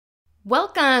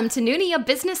Welcome to Noonie, a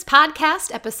Business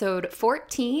Podcast, episode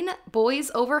 14,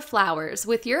 Boys Over Flowers,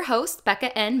 with your hosts,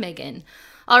 Becca and Megan.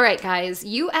 All right, guys,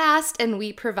 you asked and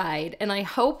we provide, and I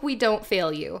hope we don't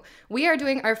fail you. We are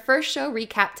doing our first show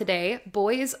recap today,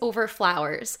 Boys Over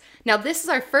Flowers. Now, this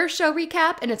is our first show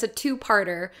recap, and it's a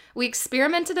two-parter. We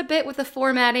experimented a bit with the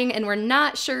formatting, and we're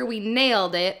not sure we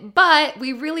nailed it, but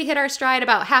we really hit our stride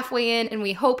about halfway in, and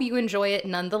we hope you enjoy it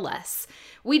nonetheless.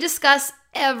 We discuss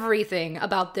everything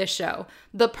about this show.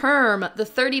 The perm, the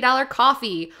 $30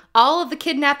 coffee, all of the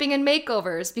kidnapping and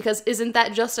makeovers, because isn't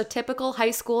that just a typical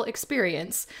high school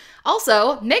experience?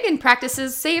 Also, Megan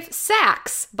practices safe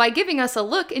sax by giving us a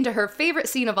look into her favorite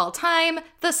scene of all time,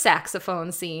 the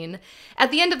saxophone scene.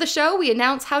 At the end of the show, we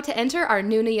announce how to enter our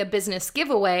Noonie Business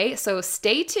giveaway, so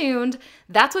stay tuned.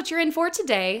 That's what you're in for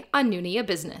today on Noonie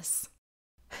Business.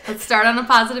 Let's start on a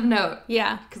positive note.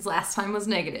 Yeah. Because last time was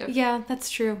negative. Yeah, that's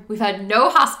true. We've had no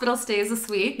hospital stays this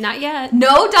week. Not yet.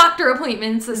 No doctor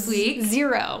appointments this week.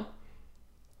 Zero.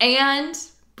 And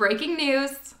breaking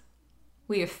news,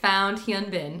 we have found Hyun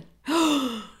Bin.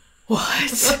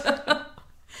 What?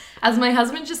 As my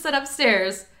husband just said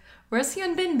upstairs, where's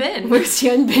Hyun Bin been? Where's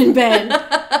Hyun Bin been?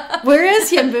 Where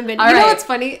is Hyun Bin been? All you know right. what's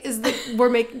funny is that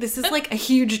this is like a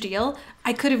huge deal.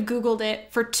 I could have Googled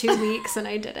it for 2 weeks and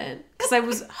I didn't. Because I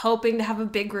was hoping to have a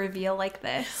big reveal like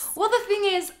this. Well, the thing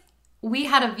is, we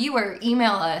had a viewer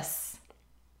email us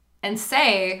and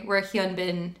say where Hyun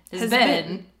Bin has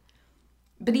been.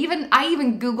 But I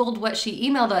even Googled what she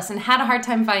emailed us and had a hard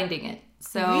time finding it.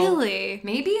 So Really?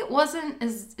 maybe it wasn't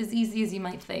as easy as you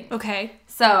might think. Okay.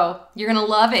 So you're going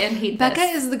to love it and hate Becca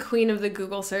this. is the queen of the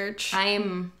Google search.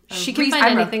 She can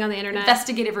find anything on the internet.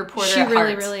 Investigative reporter She at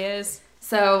really, heart. really is.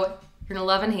 So you're going to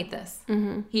love and hate this.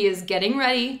 Mm-hmm. He is getting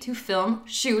ready to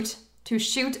shoot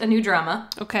a new drama.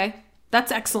 Okay.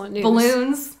 That's excellent news.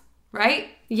 Balloons, right?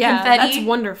 Yeah, confetti, that's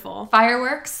wonderful.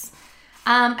 fireworks.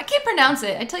 I can't pronounce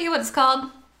it. I tell you what it's called.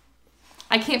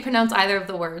 I can't pronounce either of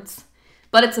the words.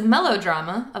 But it's a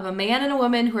melodrama of a man and a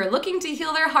woman who are looking to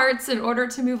heal their hearts in order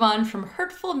to move on from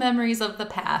hurtful memories of the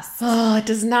past. Oh, it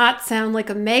does not sound like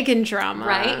a Megan drama.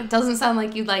 Right? Doesn't sound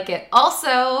like you'd like it.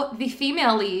 Also, the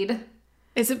female lead.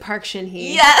 Is it Park Shin-hye?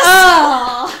 Yes!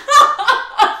 Oh!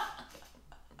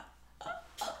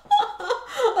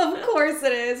 Of course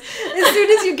it is. As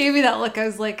soon as you gave me that look, I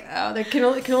was like, oh, there can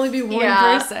only be one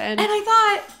person. And I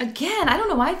thought, again, I don't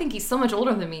know why I think he's so much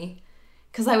older than me.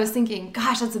 Because I was thinking,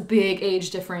 gosh, that's a big age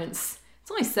difference.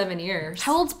 It's only 7 years.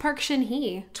 How old's Park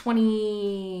Shin-hye?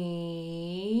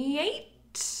 28?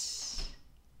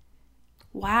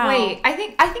 Wow. Wait, I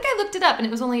think I looked it up and it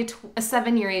was only a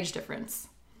 7-year age difference.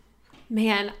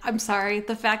 Man, I'm sorry.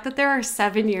 The fact that there are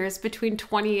 7 years between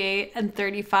 28 and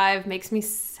 35 makes me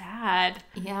sad.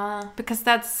 Yeah. Because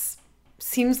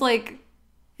seems like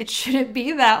it shouldn't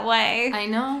be that way. I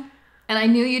know. And I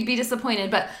knew you'd be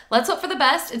disappointed, but let's hope for the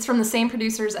best. It's from the same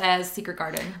producers as Secret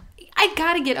Garden. I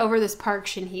gotta get over this Park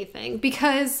Shin-hye thing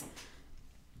because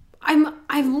I'm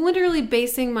literally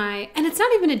basing and it's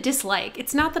not even a dislike.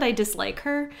 It's not that I dislike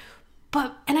her,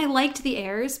 and I liked The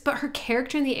Heirs, but her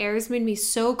character in The Heirs made me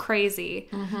so crazy.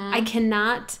 Mm-hmm. I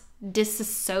cannot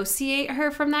disassociate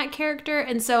her from that character,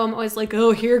 and so I'm always like,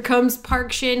 oh, here comes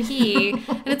Park Shin-hye.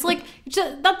 And it's like,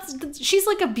 she's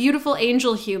like a beautiful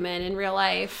angel human in real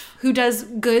life who does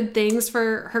good things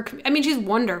for her. I mean, she's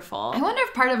wonderful. I wonder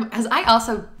if because I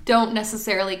also don't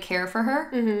necessarily care for her,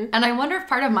 and I wonder if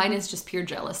part of mine is just pure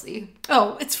jealousy.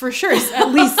 Oh, it's for sure at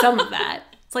least some of that.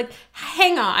 It's like,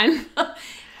 hang on.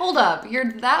 Hold up, you're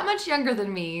that much younger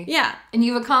than me. Yeah. And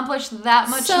you've accomplished that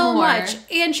much so more. much.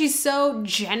 And she's so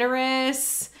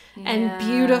generous and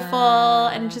beautiful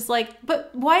and just like, but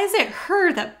why is it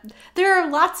her that there are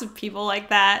lots of people like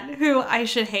that who I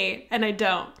should hate and I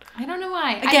don't. I don't know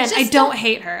why. Again, I don't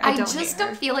hate her. I just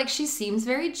don't feel like she seems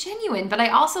very genuine. But I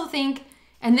also think,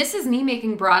 and this is me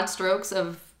making broad strokes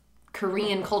of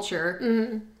Korean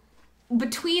culture,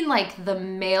 between like the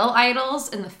male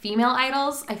idols and the female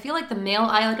idols, I feel like the male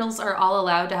idols are all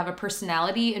allowed to have a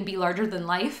personality and be larger than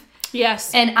life.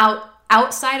 Yes. And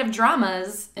outside of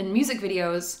dramas and music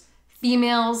videos,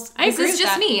 females, this is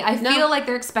just me. I feel like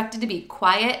they're expected to be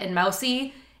quiet and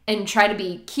mousy and try to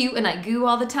be cute and like goo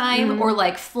all the time, or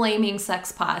like flaming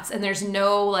sex pots. And there's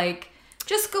no like,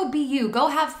 just go be you. Go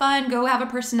have fun. Go have a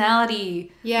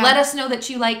personality. Yeah. Let us know that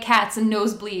you like cats and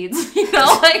nosebleeds. You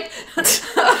know, like.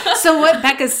 So what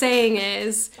Becca's saying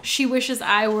is she wishes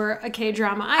I were a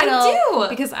K-drama idol. I do.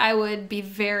 Because I would be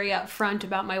very upfront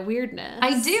about my weirdness.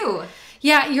 I do.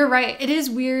 Yeah, you're right. It is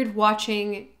weird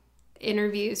watching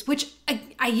interviews, which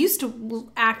I used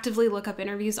to actively look up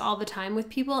interviews all the time with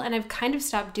people, and I've kind of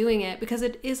stopped doing it because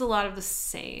it is a lot of the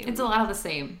same. It's a lot of the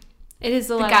same. It is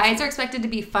a The lot. guys are expected to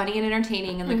be funny and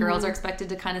entertaining, and the girls are expected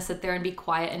to kind of sit there and be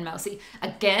quiet and mousy.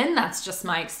 Again, that's just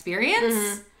my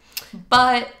experience.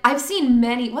 But I've seen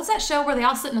many. What's that show where they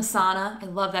all sit in a sauna? I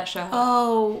love that show.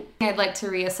 Oh, I'd like to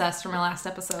reassess from our last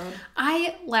episode.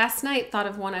 I last night thought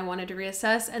of one I wanted to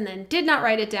reassess and then did not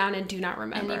write it down and do not And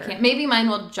remember. you can't. Maybe mine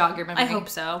will jog your memory. I hope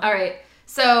so. All right.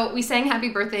 So we sang Happy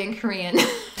Birthday in Korean.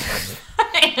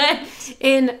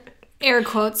 In air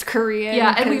quotes, Korean.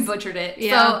 Yeah, and we 'cause- butchered it.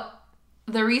 Yeah. So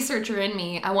the researcher in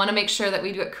me, I want to make sure that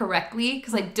we do it correctly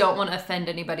because I don't want to offend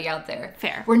anybody out there.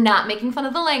 Fair. We're not making fun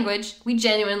of the language. We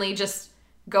genuinely just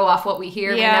go off what we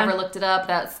hear. Yeah. We never looked it up.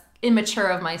 That's immature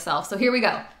of myself. So here we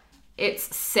go. It's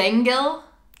Sengil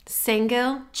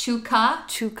Sengil Chuka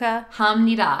Chuka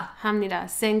Hamnida. Hamnida.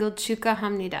 Sengil Chuka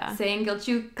Hamnida. Sengil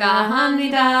Chuka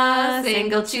Hamnida.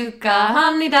 Sengil Chuka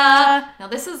Hamnida. Now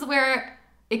this is where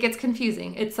it gets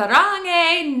confusing. It's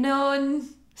Sarange non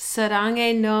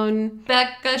Sarange non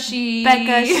Bekashi.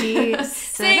 Bekashi.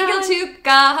 Sengil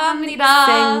Chuka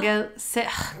Hamnida. Guys,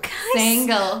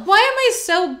 Sengil. why am I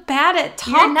so bad at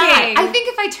talking? You're not. I think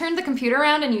if I turned the computer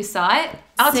around and you saw it,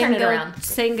 I'll turn it around.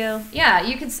 Sengil. Yeah,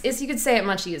 you could say it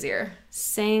much easier.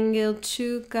 Sengil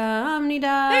Chuka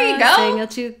Hamnida. There you go. Sengil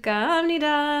Chuka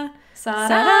Hamnida.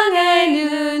 Sarange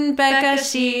nun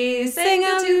Bekashi.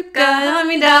 Sengil Chuka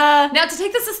Hamnida. Now, to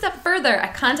take this a step further, I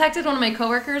contacted one of my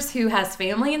coworkers who has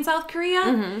family in South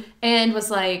Korea and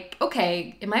was like,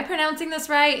 okay, am I pronouncing this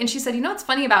right? And she said, you know what's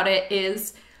funny about it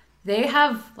is they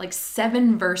have like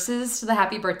 7 verses to the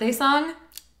Happy Birthday song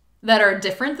that are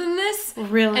different than this.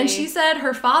 Really? And she said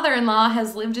her father-in-law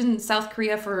has lived in South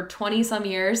Korea for 20-some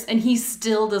years, and he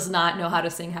still does not know how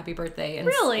to sing Happy Birthday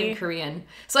in Korean.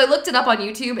 So I looked it up on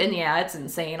YouTube, and yeah, it's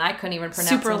insane. I couldn't even pronounce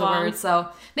Super some of the long. words. So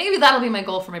maybe that'll be my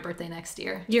goal for my birthday next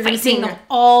year. You're going to Fighting sing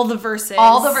all the verses.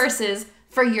 all the verses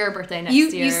for your birthday next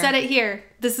year. You said it here.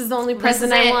 This is the only This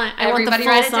present is I it. want. I Everybody want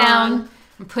write the full it song. down.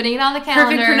 I'm putting it on the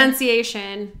calendar. Perfect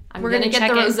pronunciation. I'm We're going to gonna get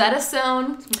check the it. Rosetta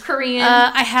Stone from Korean.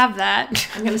 I have that.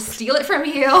 I'm going to steal it from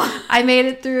you. I made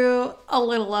it through a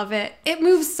little of it. It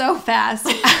moves so fast.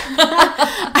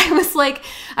 I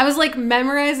was like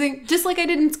memorizing, just like I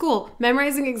did in school,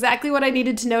 memorizing exactly what I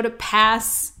needed to know to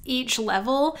pass each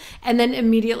level and then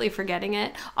immediately forgetting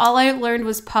it. All I learned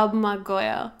was pub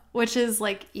magoya, which is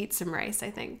like eat some rice, I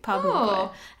think. Pub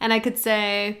magoya. And I could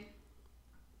say,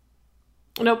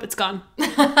 nope, it's gone.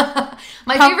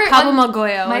 My favorite one,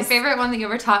 Magoya. my favorite one that you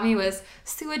ever taught me was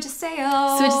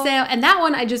Suajiseo. Suajiseo. And that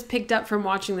one I just picked up from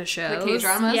watching the shows. The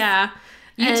K-dramas? Yeah.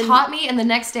 You And- taught me, and the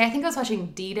next day, I think I was watching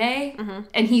D-Day,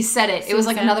 and he said it. It was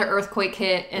like Suajiseo. another earthquake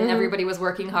hit, and everybody was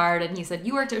working hard, and he said,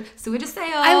 you worked at Suajiseo.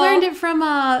 I learned it from,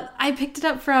 I picked it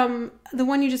up from the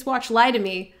one you just watched, Lie to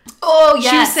Me. Oh, yes.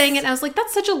 She was saying it, and I was like,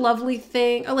 that's such a lovely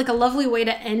thing, or like a lovely way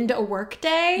to end a work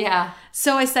day. Yeah.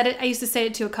 So I said it, I used to say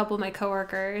it to a couple of my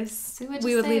coworkers.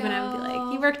 We would leave and I would be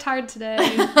like, you worked hard today.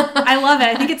 I love it.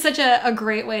 I think it's such a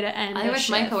great way to end I a wish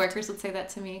my shift. coworkers would say that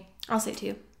to me. I'll say it to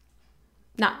you.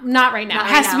 Not right now. Not It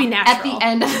has right to be now. natural. At the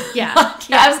end. Yeah.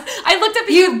 I looked up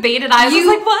you baited eyes. I was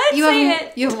like, what? You Say haven't,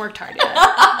 it. you haven't worked hard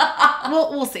yet.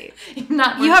 we'll see.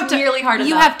 Not You have to nearly hard You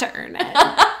enough. have to earn it.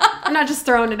 I'm not just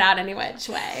throwing it out any which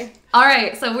way. All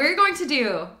right, so we're going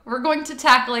to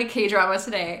tackle a K-drama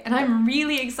today, and I'm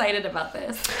really excited about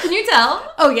this. Can you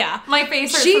tell? Oh yeah. My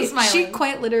face hurts from smiling. She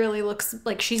quite literally looks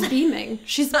like she's beaming.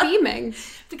 She's beaming.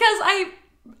 Because I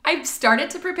started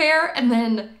to prepare, and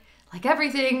then, like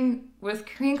everything with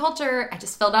Korean culture, I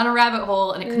just fell down a rabbit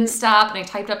hole, and I couldn't stop, and I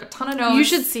typed up a ton of notes. You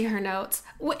should see her notes.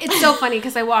 It's so funny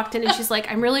because I walked in and she's like,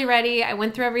 I'm really ready. I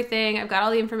went through everything. I've got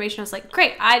all the information. I was like,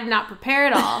 great. I did not prepare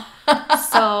at all.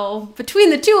 So between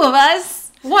the two of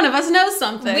us, one of us knows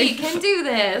something. We can do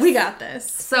this. We got this.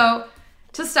 So,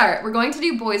 to start, we're going to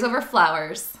do Boys Over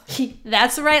Flowers.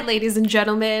 That's right, ladies and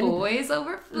gentlemen. Boys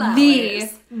Over Flowers. The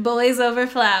Boys Over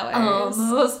Flowers.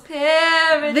 Almost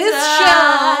Paradise. This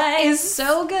show is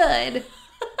so good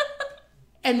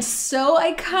and so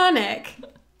iconic.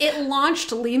 It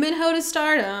launched Lee Min-ho to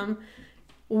stardom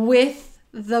with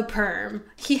the perm.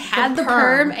 He had the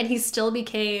perm and he still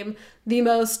became the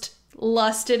most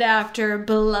lusted after,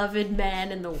 beloved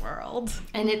man in the world.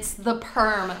 And it's the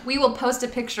perm. We will post a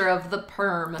picture of the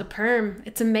perm. The perm.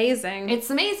 It's amazing.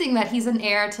 It's amazing that he's an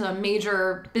heir to a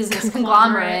major business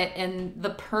conglomerate, and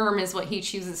the perm is what he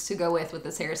chooses to go with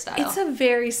this hairstyle. It's a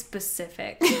very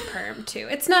specific perm too.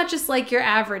 It's not just like your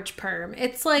average perm.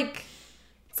 It's like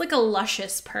a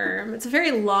luscious perm. It's a very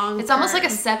long It's almost like a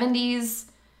 70s,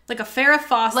 like a Farrah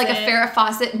Fawcett. like a Farrah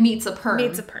Fawcett meets a perm.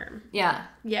 Meets a perm. Yeah.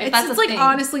 Yeah, If it's a like thing.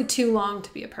 honestly too long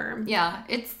to be a perm. Yeah,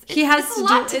 it's He has it's to a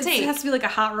lot do to take. It has to be like a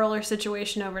hot roller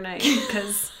situation overnight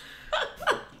because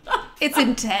It's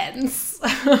intense.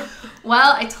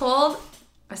 Well, I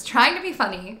was trying to be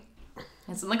funny.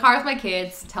 I was in the car with my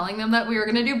kids, telling them that we were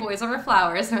going to do Boys Over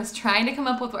Flowers, and I was trying to come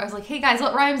up with, I was like, hey guys,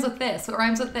 what rhymes with this? What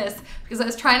rhymes with this? Because I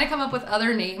was trying to come up with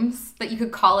other names that you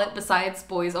could call it besides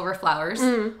Boys Over Flowers,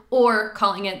 or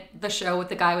calling it the show with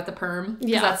the guy with the perm,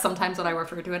 because that's sometimes what I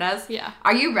refer to it as. Yeah.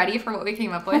 Are you ready for what we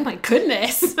came up with? Oh my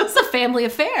goodness. It's a family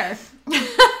affair.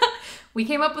 We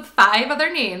came up with 5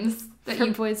 other names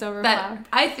that Boys Over Flowers.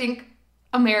 I think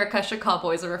America should call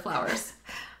Boys Over Flowers.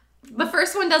 The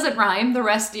first one doesn't rhyme. The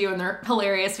rest do, and they're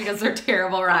hilarious because they're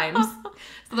terrible rhymes.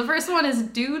 So the first one is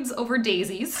Dudes Over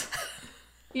Daisies.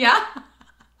 Yeah?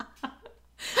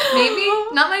 Maybe.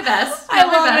 Not my best. I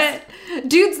love it.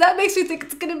 Dudes, that makes me think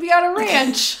it's going to be on a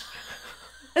ranch.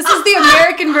 This is the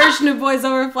American version of Boys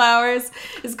Over Flowers.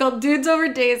 It's called Dudes Over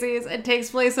Daisies. It takes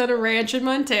place on a ranch in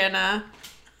Montana.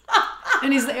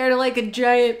 And he's the heir to like a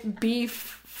giant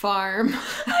beef farm.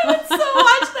 I would so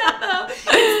watch that though.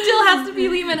 It still has to be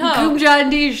Lee Min-ho. Goom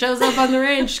John D shows up on the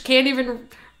ranch, can't even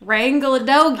wrangle a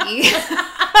doggy. Alright,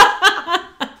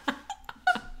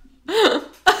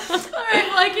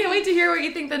 well I can't wait to hear what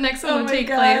you think the next one will take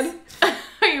place.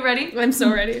 Are you ready? I'm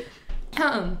so ready.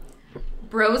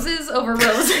 Broses Over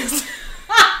Roses.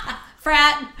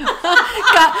 Frat.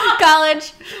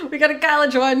 College. We got a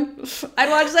college one.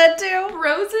 I'd watch that too.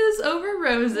 Roses Over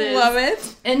Roses. Love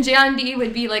it. And John D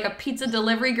would be like a pizza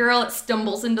delivery girl that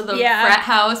stumbles into the frat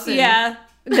house. And...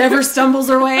 Never stumbles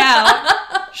her way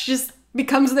out. She just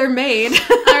becomes their maid.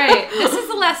 Alright, this is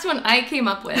the last one I came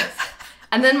up with.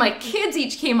 And then my kids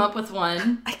each came up with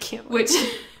one. I can't wait.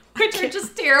 Which are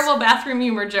just terrible bathroom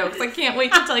humor jokes. I can't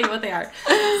wait to tell you what they are.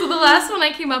 So the last one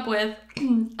I came up with,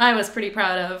 I was pretty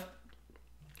proud of.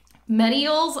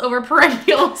 Mennials Over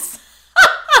Perennials.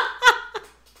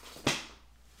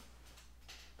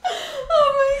 Oh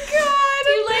my god.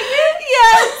 Do you like it?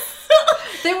 Yes.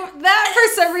 That, for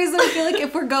some reason, I feel like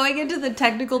if we're going into the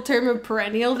technical term of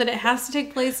perennial, then it has to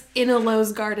take place in a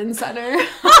Lowe's garden center.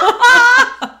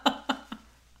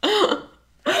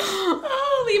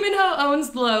 Oh, Lee Min-ho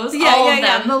owns Lowe's. Yeah, all of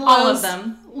them. The Lowe's, all of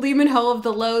them. Lee Min-ho of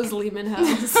the Lowe's, Lee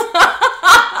Min-ho's.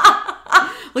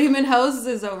 Lee Min-ho's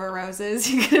is Over Roses.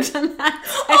 You could have done that.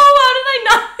 Oh, how did I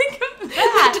not think of that?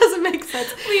 That doesn't make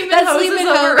sense.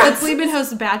 That's Lee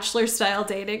Min-ho's bachelor-style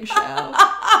dating show.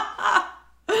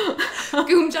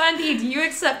 Goom John D, do you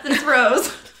accept this rose?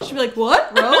 She'd be like,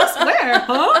 what? Rose? Where?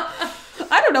 Huh?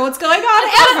 I don't know what's going on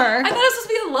ever. I thought it was supposed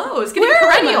to be the Lowe's. Getting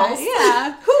perennials.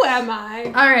 Yeah. Who am I?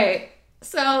 All right.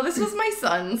 So this was my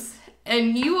son's,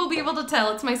 and you will be able to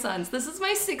tell it's my son's. This is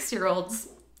my 6-year-old's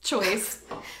choice.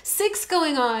 6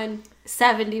 going on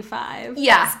 75.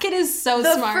 Yeah. This kid is so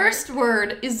the smart. The first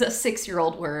word is a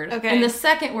 6-year-old word. Okay. And the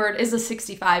second word is a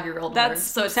 65-year-old word.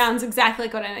 So it sounds exactly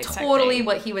like what I'm expecting. Totally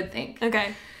what he would think.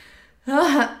 Okay.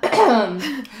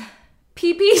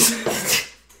 Peepees.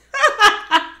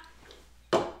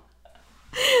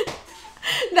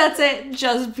 That's it.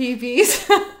 Just peepees.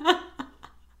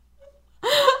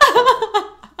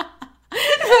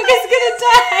 Becca's gonna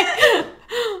die.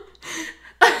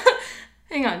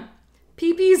 Hang on.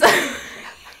 Peepees. Say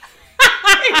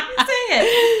it.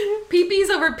 Peepees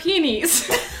over peonies.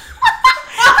 I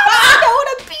don't know what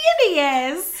a peony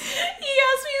is. He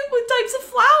asked me what types of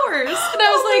flowers. And I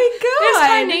was there's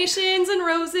carnations and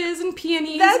roses and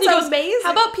peonies. That's and amazing.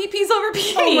 How about peepees over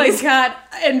peonies? Oh my god.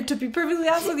 And to be perfectly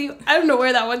honest with you, I don't know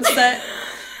where that one's set.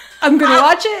 I'm gonna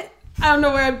watch it. I don't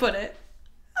know where I'd put it.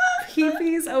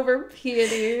 Peepees over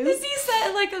peonies. Is he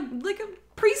set like a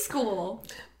preschool?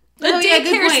 A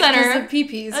daycare daycare center.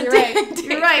 Peepees. You're right.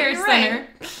 You're right.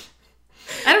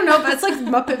 I don't know if that's like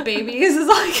Muppet Babies is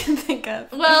all I can think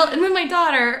of. Well, and then my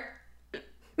daughter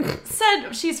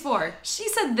said, she's 4. She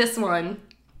said this one.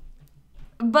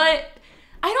 But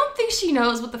I don't think she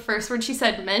knows what the first word she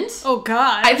said meant. Oh,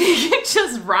 God. I think it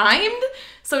just rhymed.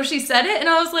 So she said it, and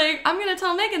I was like, I'm going to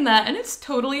tell Megan that, and it's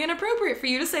totally inappropriate for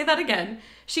you to say that again.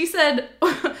 She said,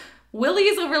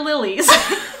 Willies over lilies.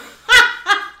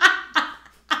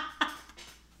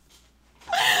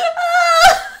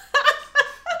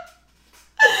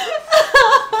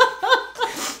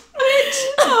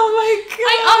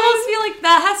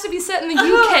 That has to be set in the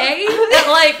UK.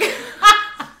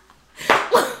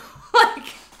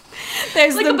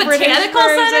 There's like the a British botanical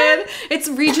version. center. It's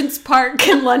Regent's Park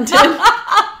in London.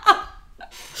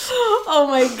 Oh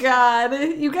my god,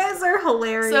 you guys are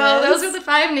hilarious. So those are the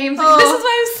 5 names. Oh. This is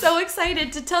why I'm so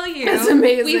excited to tell you. That's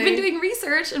amazing. We've been doing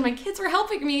research, and my kids were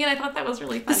helping me, and I thought that was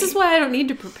really funny. This is why I don't need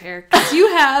to prepare, because you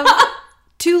have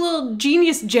 2 little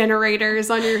genius generators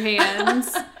on your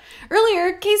hands.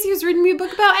 Earlier, Casey was reading me a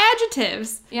book about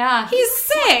adjectives. Yeah. He's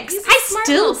 6. He's a I smart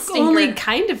still little stinker. only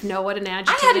kind of know what an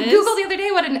adjective I had to is. Google the other day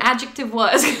what an adjective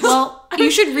was. Well, you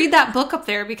should read that book up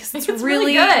there because it's really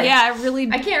really good. Yeah, it really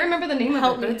I can't remember the name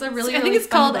of it, but it's a really, I think really it's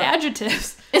fun called book.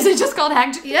 Adjectives. Is it just called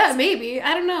adjectives? Yeah, maybe.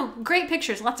 I don't know. Great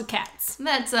pictures, lots of cats.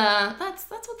 That's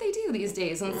what they do these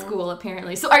days in school,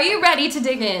 apparently. So are you ready to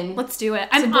dig in? Let's do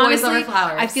it. Boys Honestly, Over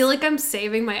Flowers. I feel like I'm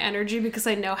saving my energy because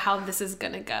I know how this is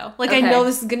gonna go. Like I Okay. know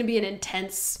this is gonna be an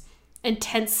intense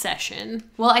session.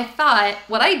 Well, I thought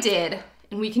what I did,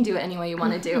 and we can do it any way you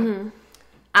want to do.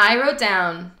 I wrote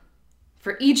down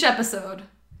for each episode.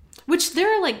 Which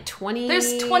there are like 20.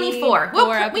 There's 24.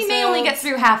 We may only get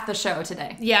through half the show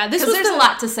today. Yeah, this Because was there's a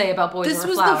lot to say about Boys This Over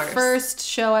was Flowers. the first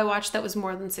show I watched that was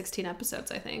more than 16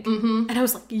 episodes, I think. Mm-hmm. And I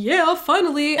was like, yeah,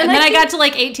 finally. And And then I I think- got to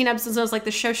like 18 episodes and I was like,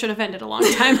 the show should have ended a long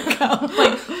time ago.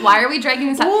 Like, why are we dragging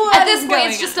this out? What At this is point, going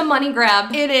it's just a money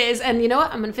grab. It is. And you know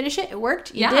what? I'm going to finish it. It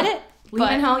worked. You did it. Lee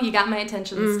But Min Ho, you got my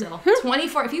attention still.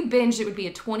 24. If you binged, it would be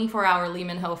a 24-hour Lee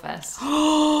Min Ho fest.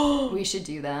 We should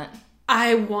do that.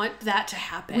 I want that to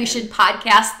happen. We should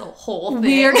podcast the whole thing.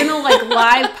 We are going to like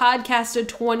live podcast a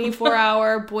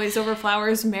 24-hour Boys Over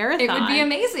Flowers marathon. It would be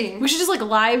amazing. We should just like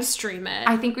live stream it.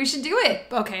 I think we should do it.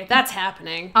 Okay, that's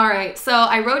happening. All right. So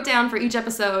I wrote down for each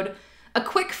episode a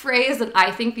quick phrase that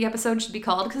I think the episode should be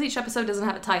called because each episode doesn't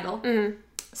have a title.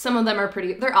 Some of them are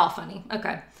they're all funny.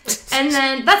 Okay. And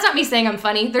then, that's not me saying I'm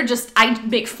funny. I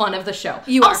make fun of the show.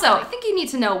 You are also, funny. I think you need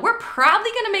to know, we're probably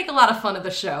going to make a lot of fun of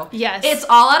the show. Yes. It's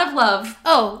all out of love.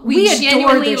 Oh, We adore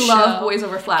genuinely this love show. Boys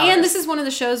Over Flowers. And this is one of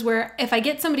the shows where if I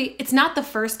get somebody, it's not the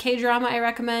first K-drama I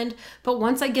recommend, but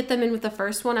once I get them in with the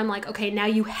first one, I'm like, okay, now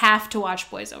you have to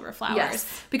watch Boys Over Flowers.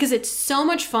 Yes. Because it's so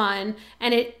much fun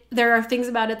and there are things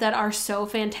about it that are so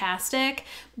fantastic,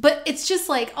 but it's just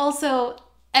like also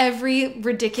every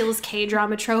ridiculous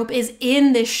K-drama trope is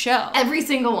in this show. Every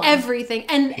single one. Everything.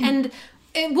 And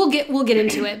we'll get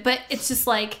into it, but it's just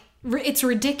like it's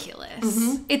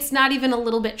ridiculous. It's not even a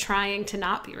little bit trying to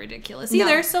not be ridiculous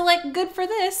either. No. So like good for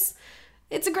this.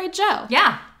 It's a great show.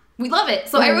 Yeah, we love it.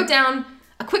 So I wrote down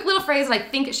a quick little phrase that I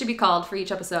think it should be called for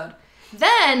each episode.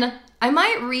 Then I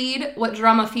might read what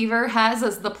Drama Fever has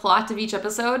as the plot of each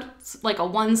episode. It's like a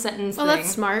one-sentence Oh, thing. that's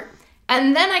smart.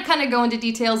 And then I kind of go into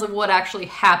details of what actually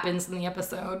happens in the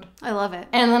episode. I love it.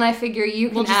 And then I figure you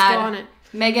can We'll just add... go on it.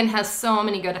 Megan has so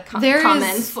many good There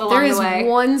comments along is the way.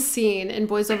 one scene in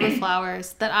Boys Over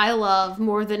Flowers that I love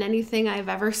more than anything I've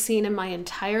ever seen in my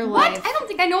entire What? life. I don't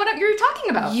think I know what you're talking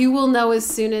about. You will know as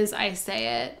soon as I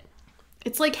say it.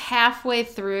 It's like halfway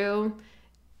through,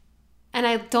 and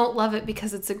I don't love it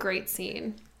because it's a great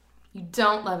scene. You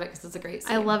don't love it because it's a great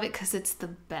scene. I love it because it's the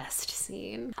best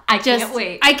scene. I can't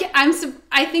wait.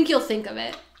 I think you'll think of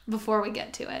it before we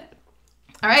get to it.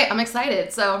 All right, I'm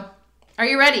excited. So, are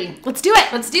you ready? Let's do it.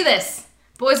 Let's do this.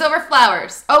 Boys Over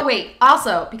Flowers. Oh, wait.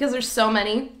 Also, because there's so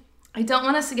many, I don't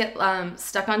want us to get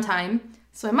stuck on time.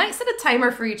 So I might set a timer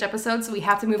for each episode so we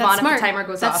have to move on smart. if the timer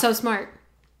goes off. That's so smart.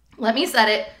 Let me set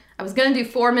it. I was going to do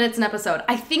 4 minutes an episode.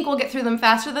 I think we'll get through them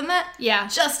faster than that. Yeah.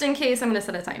 Just in case, I'm going to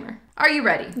set a timer. Are you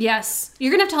ready? Yes. You're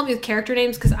going to have to help me with character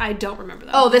names because I don't remember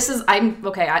them. Oh,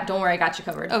 don't worry, I got you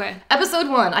covered. Okay. Episode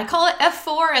 1. I call it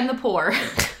F4 and the Poor.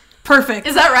 Perfect.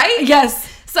 Is that right? Yes.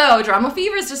 So, Drama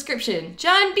Fever's description.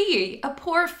 John B., a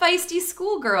poor, feisty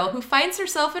schoolgirl who finds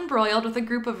herself embroiled with a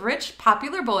group of rich,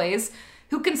 popular boys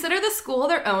who consider the school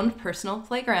their own personal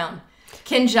playground.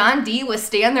 Can John D.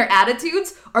 withstand their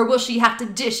attitudes, or will she have to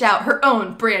dish out her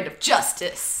own brand of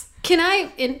justice? Can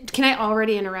I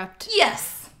already interrupt?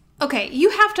 Yes. Okay,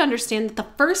 you have to understand that the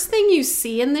first thing you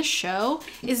see in this show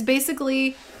is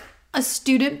basically a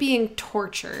student being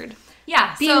tortured.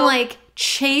 Yeah, Being so like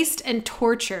chased and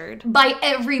tortured by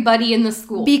everybody in the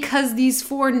school. because these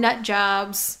 4 nut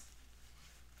jobs,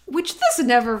 which this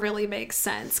never really makes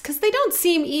sense because they don't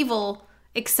seem evil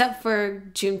except for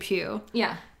Junpyo.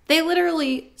 Yeah. They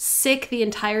literally sick the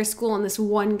entire school on this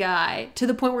one guy to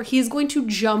the point where he's going to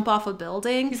jump off a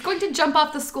building. He's going to jump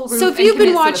off the school roof So if and you've been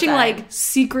commit watching suicide. like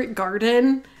Secret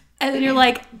Garden and then you're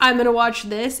like, I'm gonna watch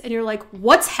this, and you're like,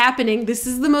 what's happening? This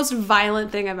is the most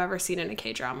violent thing I've ever seen in a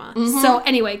K-drama. So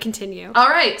anyway, continue. All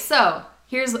right, so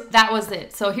that was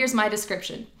it. So here's my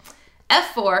description.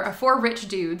 F4 are 4 rich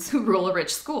dudes who rule a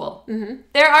rich school. Mm-hmm.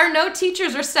 There are no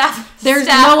teachers or staff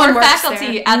No one or works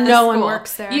faculty there. at the No school. one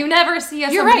works there. You never see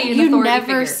You're somebody right. in You authority never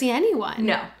figure. see anyone.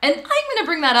 No. And I'm going to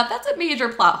bring that up. That's a major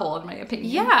plot hole in my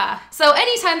opinion. Yeah. So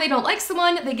anytime they don't like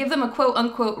someone, they give them a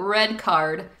quote-unquote red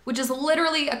card, which is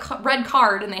literally a red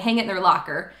card, and they hang it in their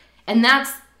locker. And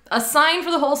that's a sign for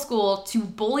the whole school to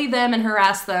bully them and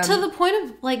harass them. To the point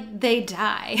of, like, they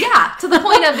die. Yeah, to the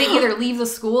point of they either leave the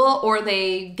school or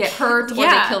they get hurt or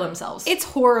they kill themselves. It's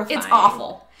horrifying. It's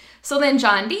awful. So then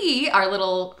John Dee, our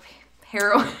little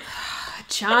heroine...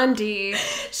 John Dee.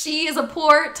 She is a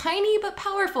poor, tiny, but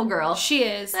powerful girl. She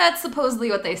is. That's supposedly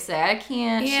what they say. I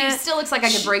can't... Yeah. She still looks like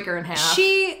I could break her in half.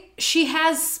 She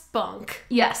has spunk.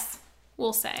 Yes.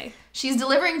 We'll say. She's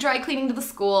delivering dry cleaning to the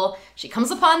school. She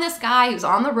comes upon this guy who's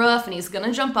on the roof and he's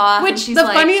gonna jump off. Which, and she's the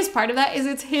like, funniest part of that is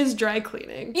it's his dry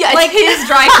cleaning. Yeah, it's his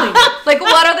dry cleaning. Like,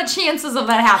 what are the chances of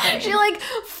that happening? She, like,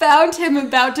 found him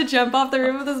about to jump off the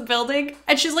roof of this building,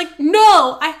 and she's like,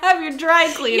 no, I have your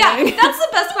dry cleaning. Yeah, that's the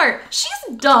best part.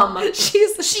 She's dumb. She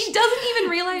doesn't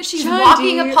even realize she's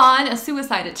walking upon a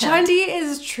suicide attempt. John Dee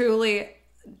is truly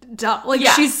dumb. Like,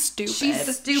 she's stupid.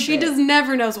 She's stupid. She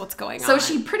never knows what's going on. So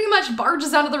she pretty much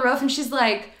barges onto the roof and she's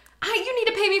like, you need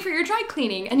to pay me for your dry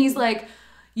cleaning. And he's like,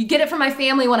 you get it from my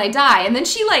family when I die. And then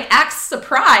she, like, acts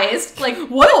surprised. Like,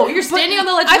 whoa, you're standing on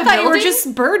the ledge of the building? I thought you were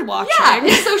just bird watching.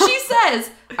 Yeah. So she says,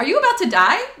 are you about to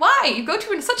die? Why? You go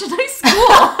to such a nice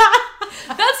school.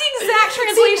 That's the exact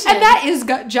translation. See, and that is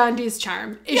John Dee's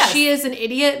charm. Yes. She is an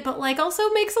idiot, but, like, also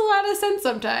makes a lot of sense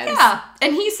sometimes. Yeah.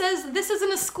 And he says, this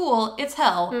isn't a school, it's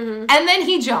hell. Mm-hmm. And then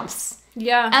he jumps.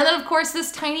 Yeah. And then, of course,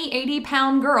 this tiny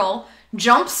 80-pound girl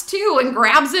jumps too and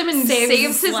grabs him and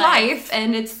saves his life.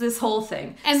 And it's this whole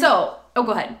thing. And so,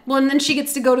 go ahead. Well, and then she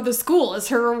gets to go to the school as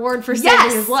her reward for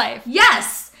saving his life.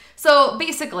 Yes. So,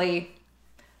 basically,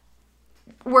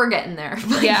 we're getting there.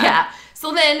 Yeah.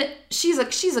 So then she's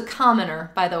a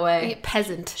commoner, by the way. A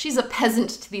peasant. She's a peasant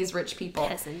to these rich people.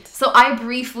 Peasant. So I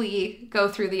briefly go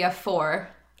through the F4.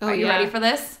 Are you ready for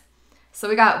this? So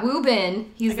we got Wu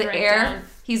Bin. He's the heir.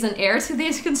 He's an heir to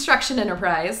the construction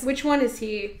enterprise. Which one is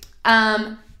he?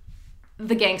 The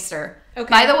gangster. Okay.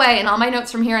 By the way, in all my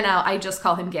notes from here on out, I just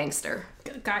call him gangster.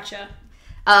 Gotcha.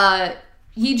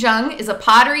 Yi Jung is a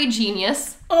pottery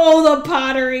genius. Oh, the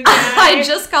pottery guy. I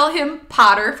just call him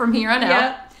Potter from here on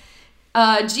out.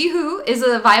 Jihu is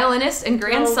a violinist and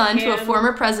grandson to a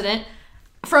former president.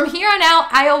 From here on out,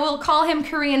 I will call him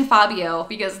Korean Fabio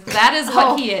because that is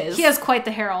what he is. He has quite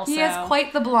the hair also. He has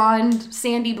quite the blonde,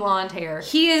 sandy blonde hair.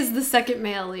 He is the second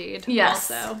male lead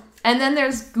also. And then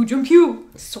there's Gu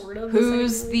Junpyu. Sort of.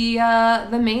 Who's the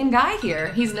main guy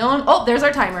here. He's known... Oh, there's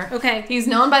our timer. Okay. He's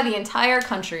known by the entire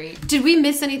country. Did we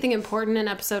miss anything important in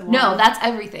episode 1? No, that's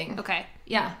everything. Okay.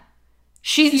 Yeah.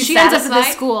 She ends up at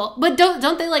this school. But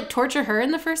don't they, like, torture her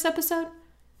in the first episode?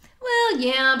 Well,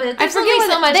 yeah, but there's only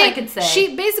so much I could say.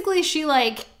 She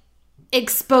like,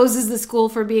 exposes the school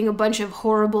for being a bunch of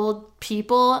horrible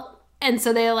people. And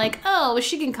so they're like, oh,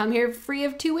 she can come here free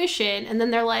of tuition. And then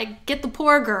they're like, get the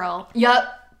poor girl. Yep.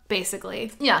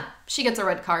 Basically. Yeah. She gets a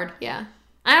red card. Yeah.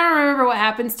 I don't remember what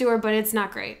happens to her, but it's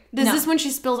not great. Is this when she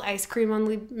spills ice cream on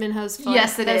Lee Min-ho's foot?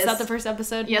 Yes, it is. Is that the first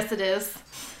episode? Yes, it is.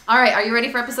 All right, are you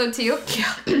ready for episode 2?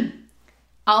 Yeah.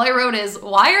 All I wrote is,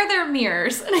 why are there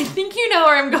mirrors? And I think you know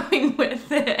where I'm going with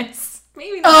this.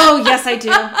 Maybe not. Oh, yes, I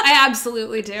do. I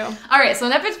absolutely do. All right, so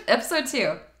in episode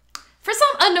 2, for some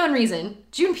unknown reason,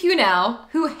 Junpyu now,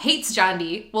 who hates John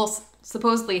Dee, well,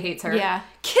 supposedly hates her,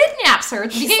 kidnaps her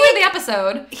at the beginning of the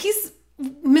episode. He's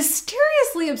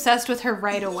mysteriously obsessed with her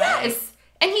right away. Yes.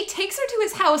 And he takes her to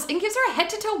his house and gives her a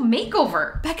head-to-toe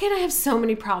makeover. Becca and I have so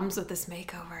many problems with this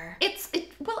makeover.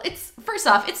 It's first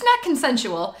off, it's not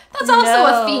consensual. That's also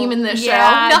a theme in this show.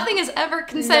 Nothing is ever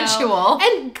consensual. No.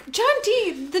 And John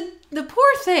Dee, the poor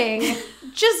thing,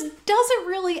 just doesn't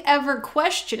really ever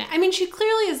question it. I mean, she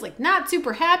clearly is, like, not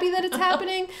super happy that it's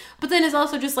happening, but then is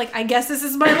also just like, I guess this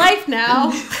is my life now.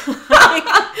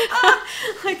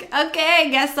 like, okay, I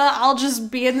guess I'll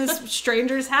just be in this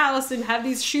stranger's house and have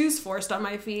these shoes forced on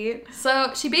my feet.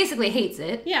 So she basically hates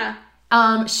it. Yeah.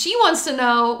 She wants to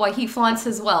know why he flaunts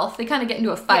his wealth. They kind of get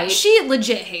into a fight. Yeah, she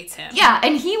legit hates him. Yeah,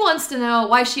 and he wants to know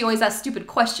why she always asks stupid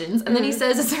questions. And then he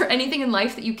says, is there anything in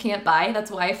life that you can't buy? That's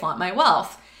why I flaunt my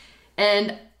wealth.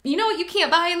 And you know what you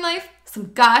can't buy in life?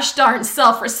 Some gosh darn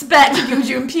self-respect, Gu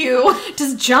Junpyu.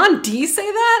 Does John Dee say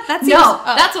that?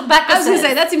 That's what Becca says. I was going to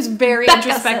say, that seems very Becca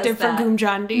introspective for Goom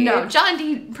John Dee. No, John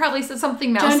Dee probably says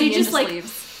something mousy. John Dee and just, like,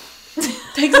 leaves.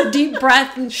 Takes a deep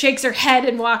breath and shakes her head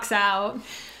and walks out.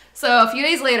 So a few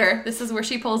days later, this is where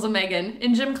she pulls a Megan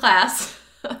in gym class.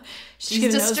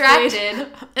 She's distracted,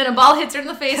 and a ball hits her in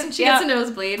the face, and she gets a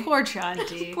nosebleed. Poor John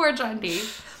Dee. Poor John Dee.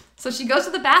 So she goes to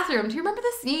the bathroom. Do you remember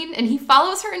this scene? And he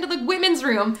follows her into the women's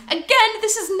room. Again,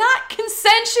 this is not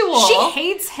consensual. She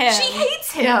hates him. She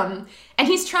hates him. And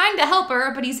he's trying to help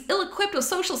her, but he's ill-equipped with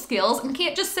social skills and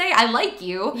can't just say, I like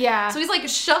you. Yeah. So he's like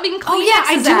shoving Kleenexes Oh, yeah,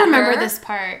 I do remember her. this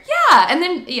part. Yeah, and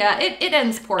then, it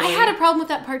ends poorly. I had a problem with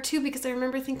that part, too, because I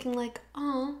remember thinking, like,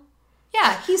 oh.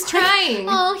 Yeah, he's trying.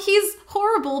 Oh, he's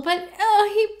horrible, but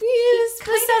he is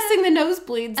possessing the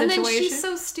nosebleed situation. And then she's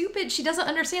so stupid. She doesn't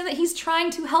understand that he's trying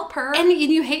to help her. And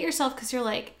you hate yourself because you're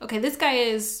like, okay, this guy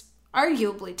is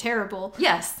arguably terrible.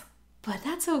 Yes. But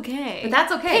that's okay. But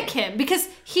that's okay. Pick him. Because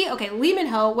Lee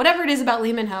Min-ho, whatever it is about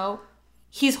Lee Min-ho,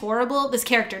 he's horrible. This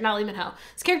character, not Lee Min-ho.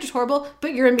 This character's horrible,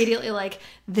 but you're immediately like,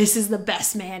 this is the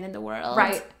best man in the world.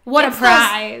 Right. What a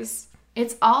prize.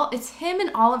 It's him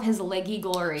and all of his leggy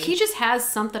glory. He just has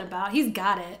something about, he's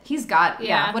got it. He's got,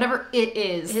 whatever it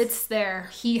is. It's there.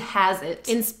 He has it.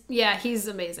 He's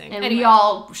amazing. And we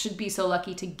all should be so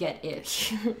lucky to get it.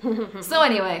 So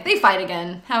anyway, they fight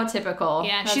again. How typical.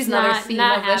 Yeah, That's she's another not theme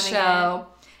not of the having show.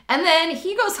 And then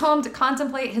he goes home to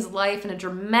contemplate his life in a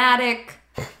dramatic,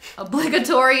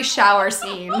 obligatory shower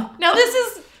scene. Now this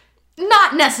is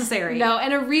not necessary. No,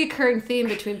 and a recurring theme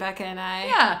between Becca and I.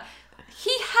 Yeah.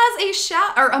 He has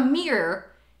a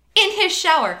mirror in his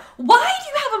shower. Why do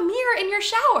you have a mirror in your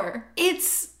shower?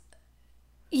 It's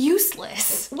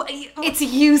useless. It's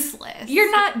useless.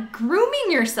 You're not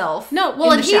grooming yourself. No,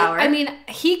 well, in the shower.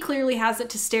 He clearly has it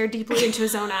to stare deeply into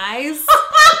his own eyes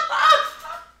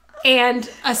and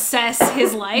assess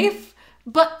his life.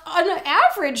 But an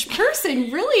average person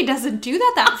really doesn't do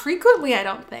that frequently, I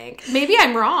don't think. Maybe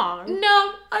I'm wrong.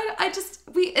 No, and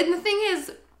the thing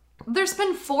is, there's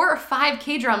been 4 or 5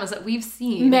 K-dramas that we've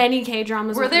seen. Many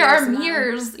K-dramas where there are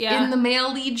mirrors in the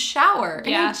male lead shower. And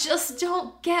Yeah. I just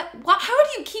don't get, how do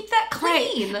you keep that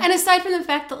clean? Right. And aside from the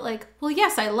fact that, like, well,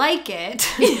 yes, I like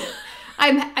it.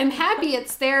 I'm happy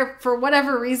it's there for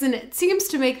whatever reason. It seems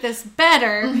to make this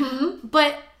better. Mm-hmm.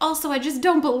 But also, I just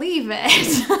don't believe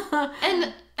it.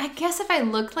 And I guess if I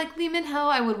looked like Lee Min-ho,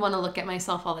 I would want to look at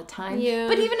myself all the time. Yeah.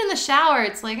 But even in the shower,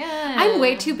 it's like, I'm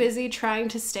way too busy trying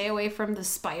to stay away from the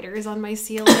spiders on my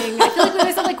ceiling. I feel like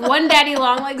there's like one daddy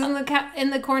long legs in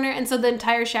the corner, and so the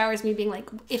entire shower is me being like,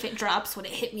 if it drops, would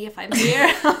it hit me if I'm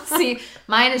here? See,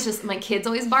 mine is just my kids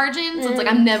always barge in, so it's like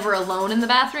I'm never alone in the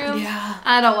bathroom. Yeah.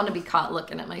 I don't want to be caught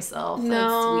looking at myself. No.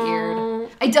 That's weird.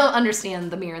 I don't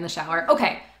understand the mirror in the shower.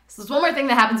 Okay, so there's one more thing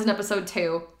that happens in episode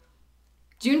 2.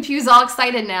 Junpyo's all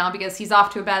excited now because he's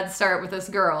off to a bad start with this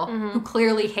girl who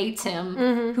clearly hates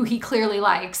him, who he clearly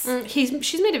likes. She's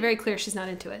made it very clear she's not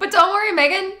into it. But don't worry,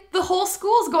 Megan. The whole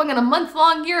school's going on a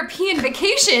month-long European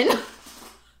vacation.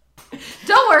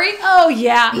 Don't worry. Oh,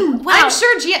 yeah. Wow. I'm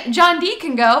sure John D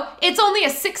can go. It's only a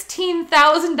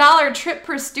 $16,000 trip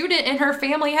per student and her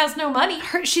family has no money.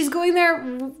 She's going there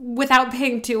without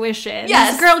paying tuition.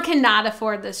 Yes. This girl cannot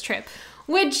afford this trip.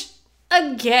 Which,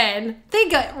 again, they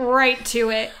got right to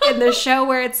it in the show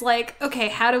where it's like, okay,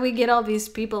 how do we get all these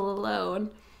people alone?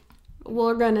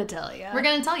 We're going to tell you. We're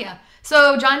going to tell you.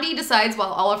 So John D decides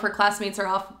while all of her classmates are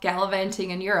off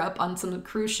gallivanting in Europe on some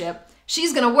cruise ship,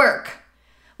 she's going to work.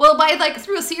 Well,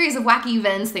 through a series of wacky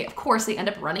events, they end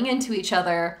up running into each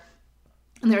other.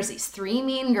 And there's these 3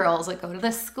 mean girls that go to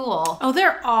this school. Oh,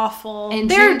 they're awful. And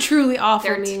they're truly awful.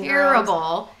 They're mean terrible.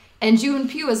 Girls. And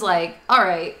Junpyo is like, all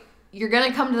right, you're going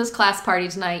to come to this class party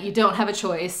tonight. You don't have a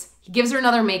choice. He gives her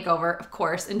another makeover, of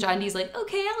course. And John D's like,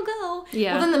 okay, I'll go.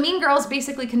 Yeah. Well, then the mean girls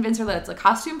basically convince her that it's a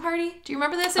costume party. Do you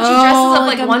remember this? And she dresses up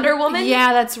like Wonder Woman.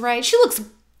 Yeah, that's right. She looks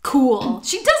cool.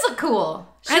 She does look cool.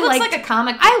 She looks like a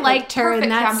comic book. I liked her in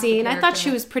that scene. Character. I thought she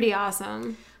was pretty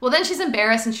awesome. Well, then she's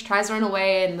embarrassed and she tries to run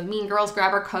away, and the mean girls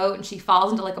grab her coat and she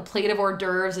falls into like a plate of hors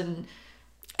d'oeuvres and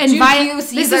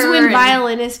this is when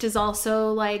Violinist is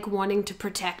also like wanting to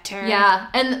protect her. Yeah,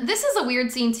 and this is a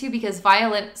weird scene too because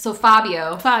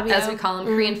Fabio, as we call him,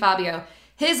 Korean Fabio,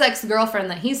 his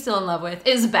ex-girlfriend that he's still in love with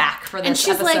is back for this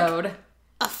episode. Like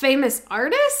a famous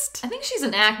artist? I think she's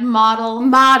an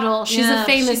model. She's a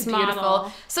famous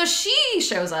model. So she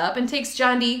shows up and takes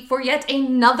John D for yet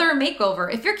another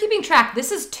makeover. If you're keeping track,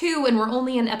 this is 2 and we're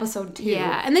only in episode 2.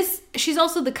 Yeah, and she's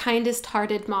also the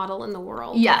kindest-hearted model in the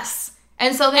world. Yes.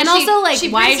 And so then why is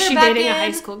she dating a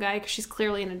high school guy? Because she's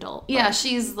clearly an adult. Yeah,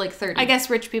 she's like 30. I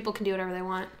guess rich people can do whatever they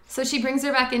want. So she brings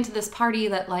her back into this party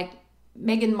that like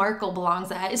Meghan Markle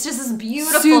belongs at. It's just this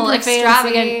beautiful, super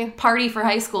extravagant fancy party for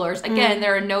high schoolers. Again,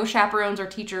 there are no chaperones or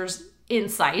teachers in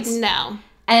sight. No.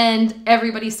 And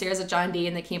everybody stares at John D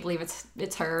and they can't believe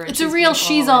it's her. It's a real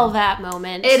she's all that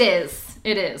moment. It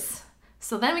is.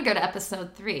 So then we go to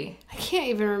episode 3. I can't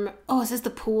even remember. Oh, is this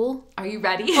the pool? Are you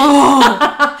ready?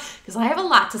 Oh! Because I have a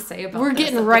lot to say about this. We're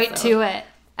getting right to it.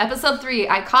 Episode 3,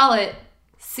 I call it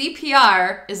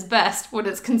CPR is best when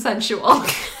it's consensual.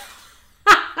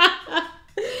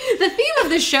 The theme of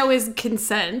the show is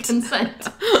consent. Consent.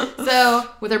 So,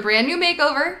 with her brand new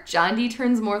makeover, John D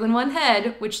turns more than one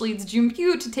head, which leads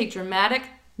Junpyu to take dramatic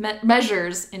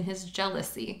measures in his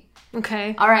jealousy.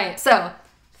 Okay. All right, so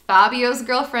Fabio's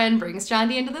girlfriend brings John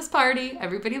D into this party.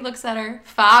 Everybody looks at her.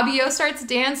 Fabio starts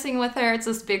dancing with her. It's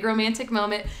this big romantic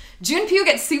moment. Junpyu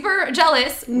gets super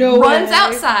jealous, runs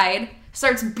outside,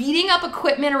 starts beating up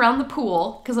equipment around the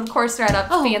pool, because of course they're at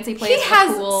a fancy place. He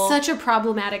has pool. such a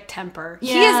problematic temper.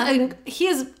 Yeah. He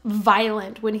is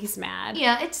violent when he's mad.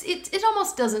 Yeah, it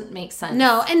almost doesn't make sense.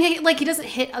 No, and he doesn't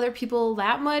hit other people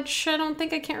that much. I don't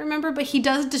think, I can't remember, but he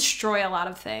does destroy a lot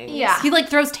of things. Yeah. He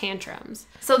throws tantrums.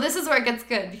 So this is where it gets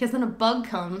good, because then a bug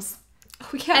comes,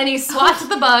 Yeah. and he swats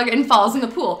the bug and falls in the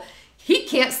pool. He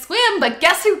can't swim, but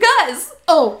guess who does?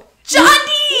 Oh, John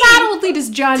D! Not only does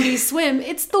John D swim,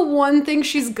 it's the one thing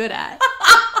she's good at.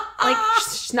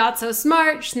 She's not so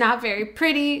smart. She's not very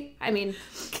pretty. I mean,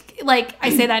 I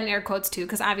say that in air quotes too,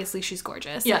 because obviously she's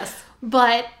gorgeous. Yes.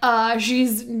 But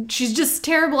she's just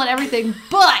terrible at everything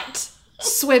but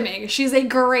swimming. She's a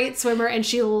great swimmer, and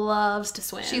she loves to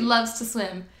swim. She loves to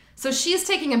swim. So she's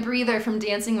taking a breather from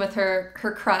dancing with her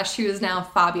crush, who is now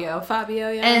Fabio.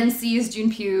 Fabio, yeah. And sees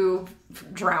Junpyu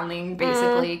drowning,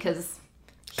 basically, because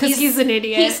he's an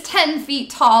idiot. He's 10 feet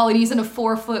tall, and he's in a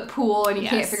 4-foot pool, and he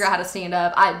can't Yes. figure out how to stand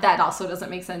up. That also doesn't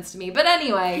make sense to me. But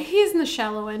anyway. He's in the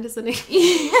shallow end, isn't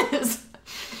he? Yes.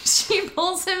 She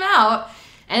pulls him out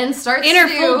and starts In her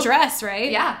to full dress, right?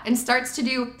 Yeah, and starts to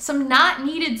do some not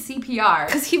needed CPR.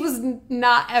 Because he was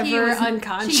not ever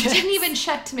unconscious. She didn't even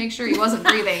check to make sure he wasn't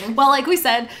breathing. Well, like we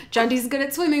said, John D's good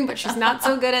at swimming, but she's not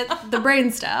so good at the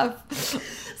brain stuff.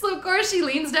 So of course she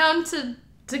leans down to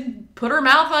put her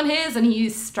mouth on his, and he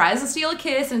tries to steal a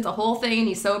kiss, and it's a whole thing, and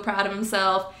he's so proud of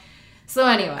himself. So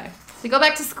anyway, they go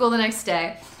back to school the next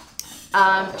day.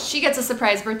 She gets a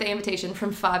surprise birthday invitation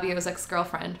from Fabio's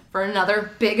ex-girlfriend for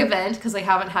another big event, because they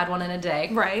haven't had one in a day.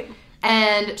 Right.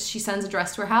 And she sends a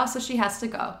dress to her house, so she has to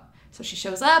go. So she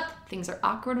shows up. Things are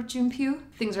awkward with Junpyu.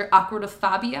 Things are awkward with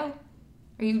Fabio.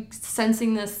 Are you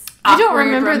sensing this I don't awkward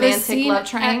remember romantic this scene love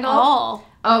triangle? at all.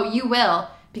 Oh, you will.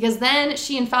 Because then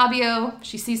she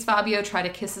sees Fabio try to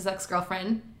kiss his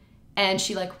ex-girlfriend, and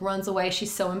she runs away.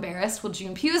 She's so embarrassed. Well,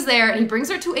 Junpyu's there, and he brings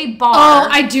her to a bar. Oh,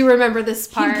 I do remember this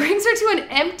part. He brings her to an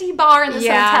empty bar in this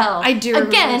hotel. I do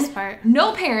remember this part.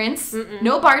 No parents,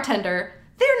 no bartender.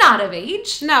 They're not of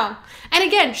age. No. And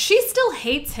again, she still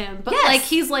hates him, but Yes.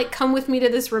 he's come with me to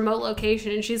this remote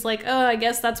location, and she's like, oh, I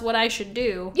guess that's what I should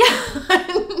do.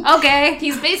 Yeah. Okay.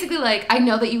 He's basically like, I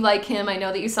know that you like him. I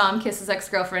know that you saw him kiss his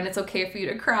ex-girlfriend. It's okay for you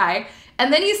to cry.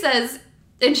 And then he says,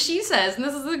 and she says, and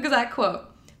this is the exact quote,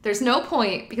 "There's no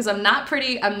point because I'm not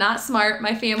pretty, I'm not smart,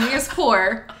 my family is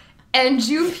poor." And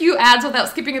Junpyu adds without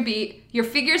skipping a beat, "Your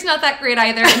figure's not that great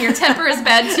either, and your temper is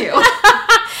bad too."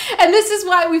 And this is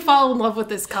why we fall in love with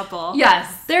this couple.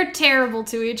 Yes. They're terrible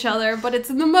to each other, but it's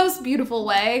in the most beautiful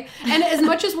way. And as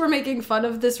much as we're making fun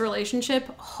of this relationship,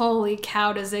 holy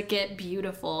cow, does it get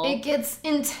beautiful. It gets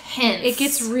intense. It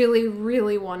gets really,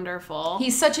 really wonderful.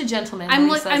 He's such a gentleman. I'm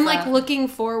when he says I'm that. looking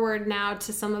forward now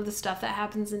to some of the stuff that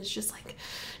happens, and it's just like,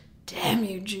 damn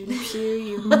you, Junpyu,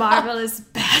 you marvelous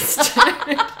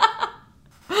bastard.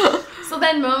 So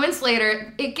then moments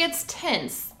later, it gets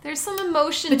tense. There's some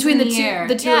emotion Between in the two- air.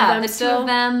 the two of them the still? two of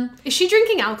them. Is she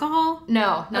drinking alcohol?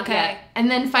 No, not Okay. yet. And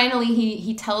then finally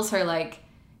he tells her,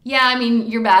 yeah, I mean,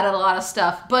 you're bad at a lot of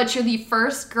stuff, but you're the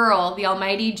first girl the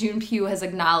almighty Junpyu has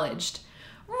acknowledged.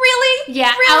 Really?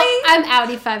 Yeah, Really? I'm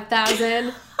Audi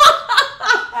 5000.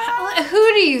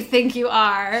 Who do you think you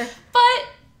are? But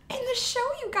in the show,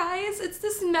 you guys, it's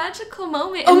this magical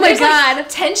moment. Oh And my there's, God.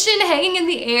 tension hanging in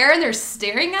the air, and they're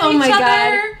staring at Oh each my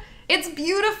other. God. It's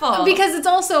beautiful. Because it's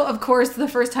also, of course, the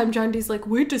first time John D's like,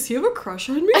 wait, does he have a crush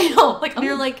on me? I know, And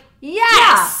you're like, yeah.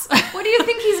 yes! What do you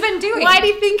think he's been doing? Why do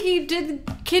you think he did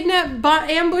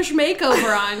ambush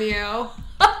makeover on you?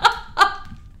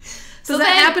 So Does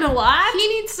that then happen a lot? He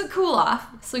needs to cool off,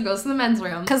 so he goes to the men's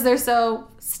room. Because they're so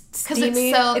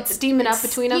steamy. It's steaming up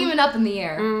between them. Steaming up in the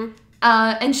air.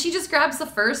 And she just grabs the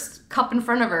first cup in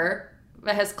front of her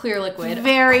that has clear liquid.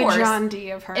 Very of course. John D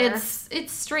of her.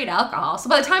 It's straight alcohol. So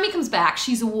by the time he comes back,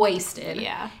 she's wasted.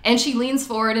 Yeah. And she leans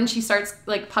forward and she starts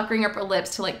puckering up her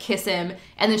lips to kiss him,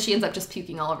 and then she ends up just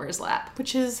puking all over his lap.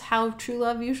 Which is how true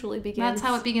love usually begins. That's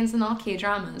how it begins in all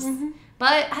K-dramas.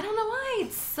 But I don't know why.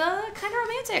 It's kind of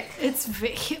romantic. It's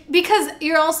because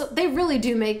you're also, they really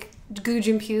do make Gu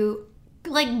Junpyu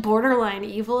like borderline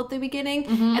evil at the beginning,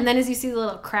 Mm-hmm. and then as you see the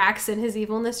little cracks in his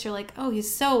evilness, you're like, oh,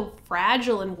 he's so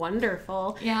fragile and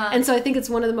wonderful. Yeah. And so I think it's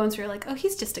one of the moments where you're like, oh,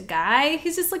 he's just a guy.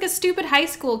 He's just like a stupid high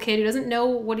school kid who doesn't know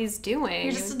what he's doing.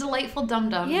 You're just a delightful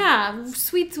dum-dum. Yeah,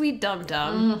 sweet, sweet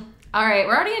dum-dum. All right,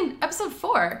 we're already in episode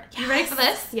 4. You ready for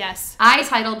this? Yes. I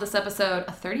titled this episode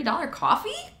 "A $30 Coffee?"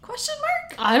 Question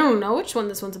mark. I don't know which one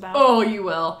this one's about. Oh, you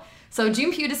will. So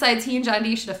Junpyu decides he and John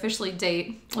D should officially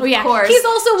date. Of yeah. course, He's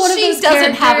also one of those She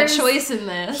doesn't have a characters- choice in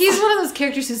this. He's one of those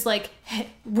characters who's like, hey,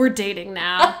 we're dating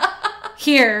now.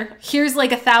 Here's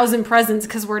like 1,000 presents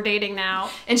because we're dating now.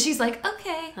 and she's like,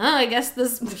 okay. Oh, I guess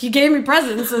he gave me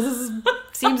presents, so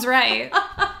seems right.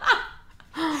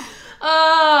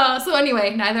 So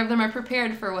anyway, neither of them are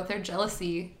prepared for what their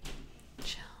jealousy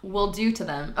will do to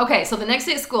them. Okay, so the next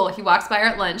day at school, he walks by her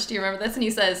at lunch. Do you remember this? And he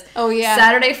says, Oh, yeah.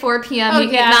 Saturday, 4 p.m., Oh, meet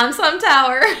me yeah. at Namsam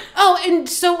Tower. Oh, and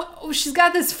so she's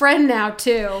got this friend now,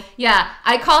 too. Yeah,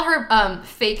 I call her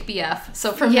fake BF.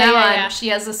 So from Yeah, now yeah, on, yeah. she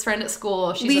has this friend at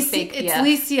school. She's a fake BF. It's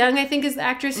Lise Young, I think, is the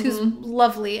actress who's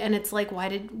lovely, and it's like,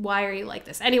 why are you like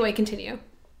this? Anyway, continue.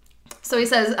 So he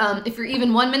says, if you're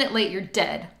even 1 minute late, you're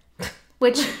dead.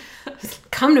 Which,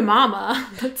 come to mama.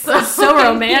 That's So so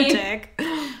romantic.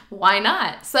 Why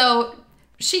not? So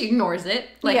she ignores it,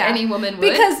 like Yeah. any woman would.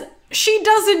 Because she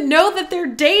doesn't know that they're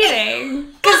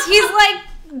dating. Because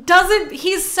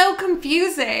he's so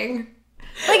confusing.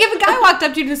 Like, if a guy walked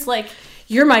up to you and was like,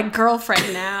 you're my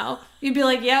girlfriend now, you'd be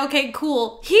like, yeah, okay,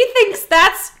 cool. He thinks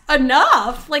that's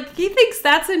enough. Like, he thinks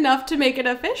that's enough to make it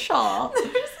official.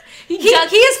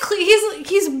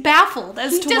 He's baffled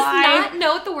as he to does why. not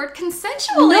know what the word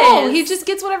consensual No, is. he just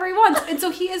gets whatever he wants. And so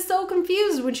he is so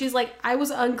confused when she's like, I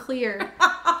was unclear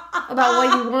about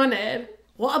what you wanted.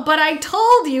 Well, but I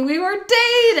told you we were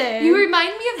dating. You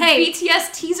remind me of Hey.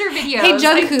 BTS teaser videos. Hey,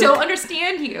 Jungkook. I don't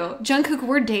understand you. Jungkook,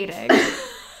 we're dating.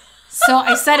 So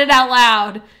I said it out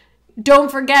loud.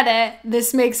 Don't forget it.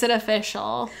 This makes it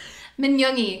official. Min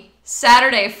Youngie,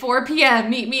 Saturday, 4 p.m.,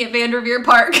 meet me at Vanderveer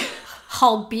Park.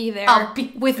 I'll be there. I'll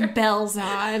be with bells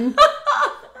on.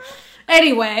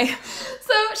 Anyway.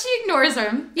 So she ignores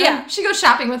him. Yeah. And she goes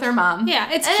shopping with her mom. Yeah,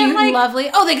 it's And, cute like, and lovely.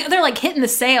 Oh, they're like hitting the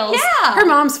sales. Yeah. Her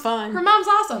mom's fun. Her mom's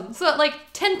awesome. So at like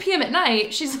 10 p.m. at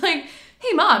night, she's like,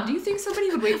 hey, Mom, do you think somebody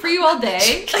would wait for you all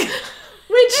day?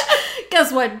 Which,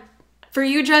 guess what? For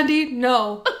you, John D,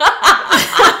 no.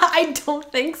 I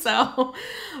don't think so.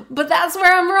 But that's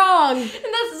where I'm wrong. And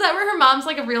is that where her mom's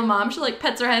like a real mom? She like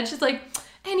pets her head. She's like,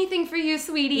 anything for you,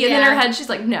 sweetie. And in her head, she's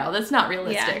like, no, that's not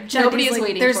realistic. John Nobody D's is like,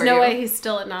 waiting there's for no you. way he's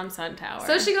still at Namsan Tower.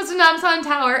 So she goes to Namsan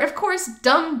Tower. Of course,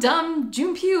 dumb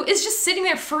Junpyu is just sitting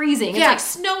there freezing. Yeah.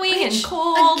 It's like snowing and Which,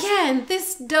 cold. Again,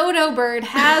 this dodo bird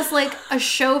has like a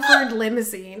chauffeured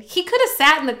limousine. He could have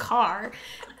sat in the car.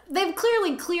 They've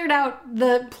clearly cleared out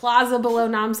the plaza below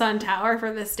Namsan Tower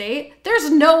for this date. There's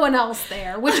no one else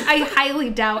there, which I highly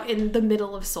doubt in the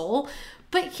middle of Seoul.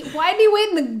 But why did he wait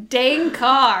in the dang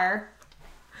car?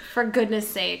 For goodness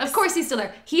sake. Of course he's still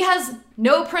there. He has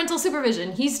no parental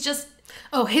supervision. He's just...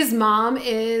 Oh, his mom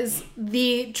is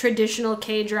the traditional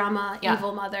K-drama Yeah.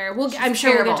 evil mother. I'm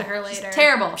sure we'll get to her terrible. later. She's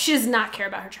terrible. She does not care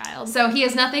about her child. So he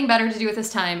has nothing better to do with his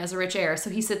time as a rich heir, so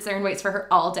he sits there and waits for her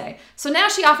all day. So now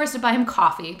she offers to buy him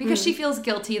coffee because she feels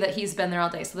guilty that he's been there all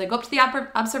day. So they go up to the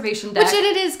observation deck. Which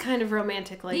it is kind of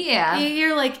romantic. Like, Yeah.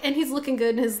 You're like, and he's looking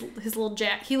good in his little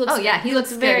jacket. He looks. Oh, yeah, he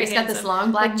looks good. He's got this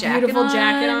long black jacket beautiful on.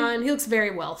 jacket on. He looks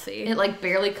very wealthy. It like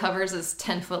barely covers his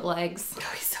 10-foot legs.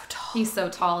 Oh, he's so tall. He's so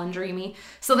tall and dreamy.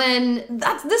 So then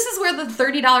this is where the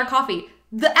 $30 coffee.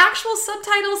 The actual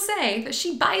subtitles say that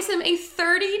she buys him a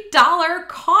 $30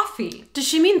 coffee. Does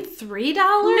she mean $3?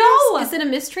 No. Is it a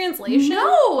mistranslation?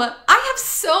 No, I have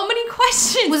so many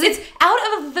questions. Was it- it's out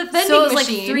of the vending So it's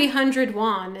machine. like 300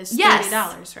 won is Yes.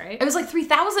 $30, right? It was like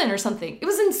 3,000 or something. It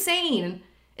was insane.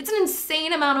 It's an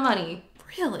insane amount of money.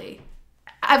 Really?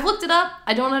 I've looked it up.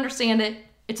 I don't understand it.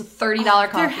 It's a $30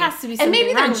 coffee. there has to be And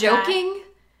maybe something they're wrong with that. joking.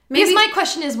 Maybe- Because my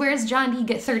question is, where does John D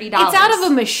get $30? It's out of a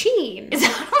machine. It's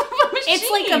out of a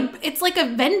machine. It's like a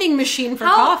vending machine for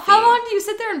how, coffee. How long do you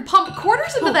sit there and pump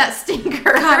quarters into that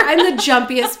stinker? God, I'm the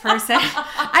jumpiest person.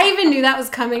 I even knew that was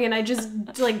coming, and I just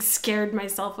like scared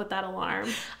myself with that alarm.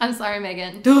 I'm sorry,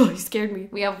 Megan. Oh, you scared me.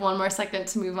 We have one more second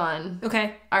to move on.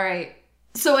 Okay. All right.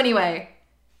 So anyway,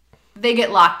 they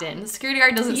get locked in. The security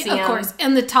guard doesn't see Of him. course.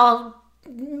 And the tall,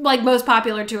 like most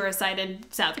popular tourist site in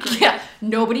South Korea. Yeah.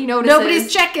 Nobody notices.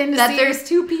 Nobody's checking to that see there's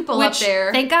two people up Which,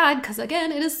 there. thank God, because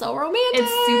again, it is so romantic.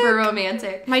 It's super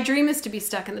romantic. My dream is to be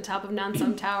stuck in the top of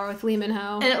Namsan Tower with Lee Min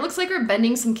Ho. And it looks like we're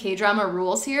bending some K-drama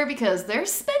rules here because they're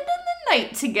spending the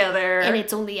night together. And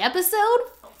it's only episode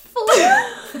 4.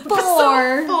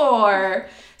 Episode 4.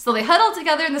 So they huddle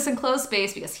together in this enclosed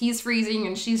space because he's freezing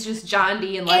and she's just John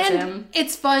D and lets him.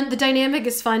 It's fun. The dynamic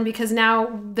is fun because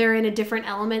now they're in a different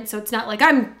element. So it's not like,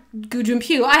 I'm Gu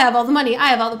Junpyu. I have all the money. I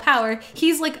have all the power.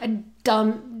 He's like a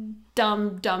dumb.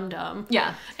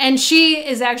 Yeah. And she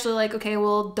is actually like, okay,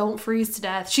 well, don't freeze to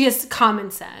death. She has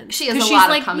common sense. She has a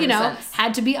lot of common sense.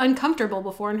 Had to be uncomfortable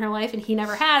before in her life, and he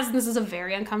never has. And this is a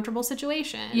very uncomfortable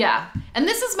situation. Yeah. And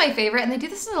this is my favorite, and they do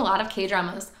this in a lot of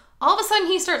K-dramas. All of a sudden,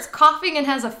 he starts coughing and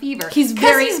has a fever. He's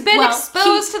been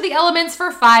exposed to the elements for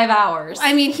 5 hours.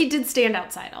 I mean, he did stand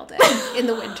outside all day in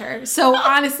the winter. So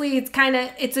honestly,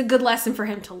 it's a good lesson for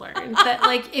him to learn that,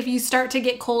 like, if you start to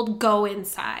get cold, go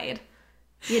inside.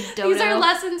 You don't These are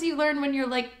lessons you learn when you're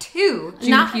like 2.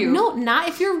 Not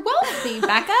if you're wealthy,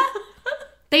 Becca.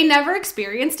 They never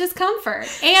experience discomfort,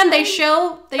 and they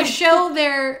show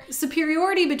their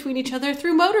superiority between each other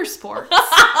through motorsports.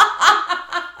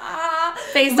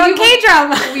 Based on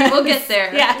K-drama. We will get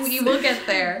there. Yes. We will get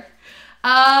there.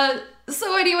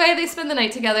 So anyway, they spend the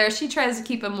night together. She tries to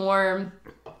keep him warm.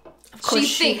 Of course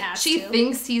she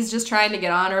thinks he's just trying to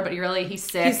get on her, but really he's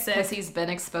sick because he's been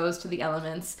exposed to the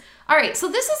elements. All right, so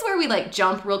this is where we like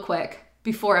jump real quick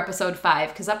before episode 5,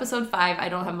 because episode 5, I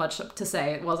don't have much to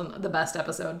say. It wasn't the best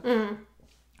episode.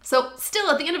 So still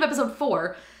at the end of episode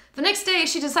 4, the next day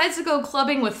she decides to go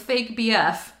clubbing with fake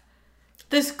BF.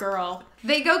 This girl.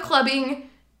 They go clubbing.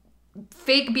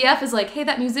 Fake BF is like, hey,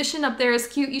 that musician up there is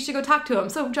cute. You should go talk to him.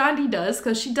 So John D does,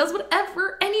 because she does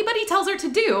whatever anybody tells her to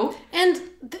do. And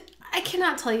I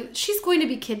cannot tell you, she's going to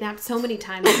be kidnapped so many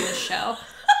times in this show.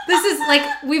 This is like,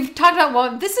 we've talked about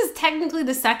one. This is technically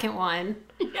the second one.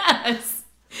 Yes.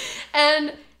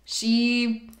 And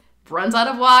she runs out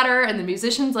of water, and the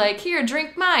musician's like, here,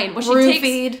 drink mine. Well, she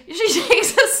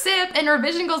takes a sip, and her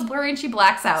vision goes blurry, and she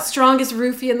blacks out. Strongest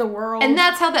roofie in the world. And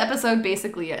that's how the episode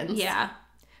basically ends. Yeah.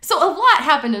 So a lot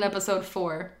happened in episode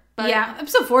 4. But yeah,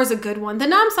 episode 4 is a good one. The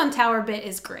Namsan Tower bit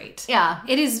is great. Yeah.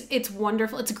 It's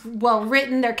wonderful. It's well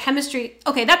written. Their chemistry.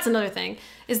 Okay, that's another thing.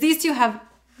 Is these two have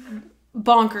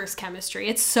bonkers chemistry.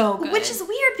 It's so good. Which is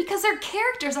weird because their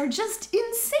characters are just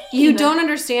insane. You don't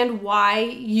understand why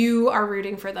you are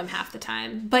rooting for them half the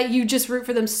time, but you just root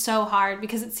for them so hard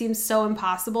because it seems so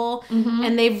impossible,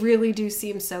 and they really do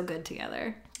seem so good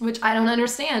together. Which I don't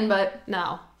understand, but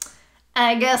no.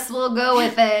 I guess we'll go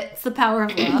with it. It's the power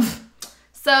of love.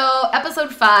 So,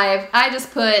 episode 5, I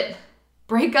just put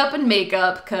break up and make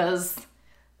up because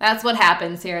that's what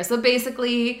happens here. So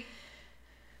basically,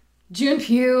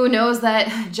 Junpyu knows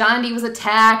that John D was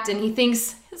attacked, and he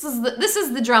thinks this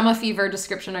is the drama fever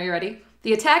description. Are you ready?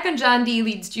 The attack on John D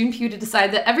leads Junpyu to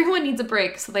decide that everyone needs a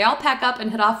break, so they all pack up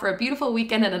and head off for a beautiful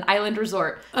weekend at an island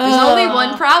resort. There's only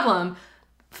one problem.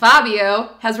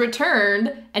 Fabio has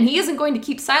returned, and he isn't going to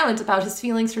keep silent about his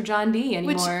feelings for John D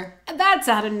anymore. Which, that's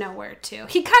out of nowhere, too.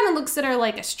 He kind of looks at her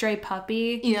like a stray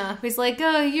puppy. Yeah. He's like,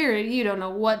 oh, you don't know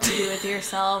what to do with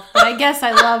yourself, but I guess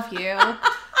I love you.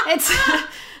 It's...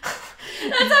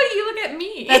 That's how you look at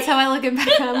me. That's how I look at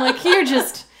Becca. I'm like,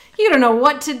 you don't know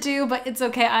what to do, but it's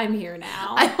okay. I'm here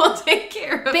now. I will take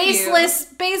care of you.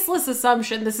 Baseless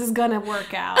assumption this is going to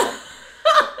work out.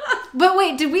 But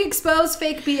wait, did we expose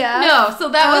fake BF? No, so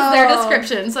that was their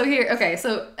description. So here, okay,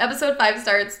 so episode 5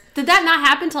 starts. Did that not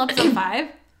happen till episode 5?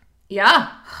 Yeah.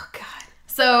 Oh, God.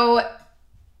 So,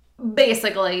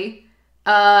 basically,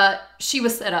 she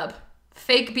was set up.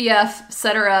 Fake BF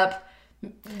set her up.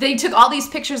 They took all these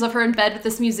pictures of her in bed with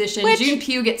this musician.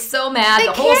 Junpyu gets so mad,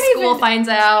 the whole school finds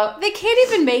out. They can't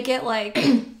even make it, like,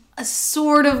 a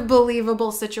sort of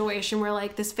believable situation where,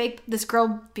 like, this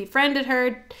girl befriended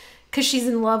her because she's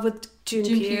in love with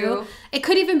Junpyu. It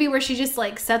could even be where she just,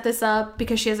 like, set this up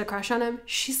because she has a crush on him.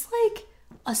 She's, like,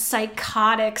 a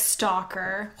psychotic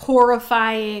stalker,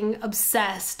 horrifying,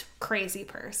 obsessed, crazy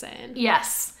person.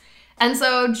 Yes. And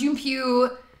so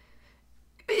Junpyu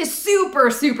is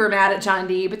super, super mad at John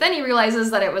D, but then he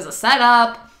realizes that it was a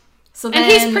setup. And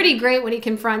he's pretty great when he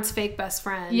confronts fake best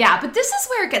friend. Yeah, but this is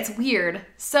where it gets weird.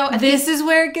 Is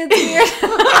where it gets weird?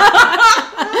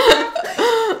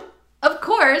 Of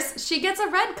course, she gets a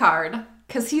red card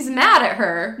because he's mad at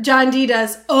her. John D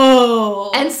does.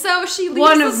 Oh. And so she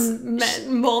leaves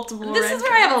multiple This is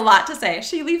where I have a lot to say.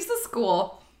 She leaves the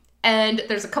school, and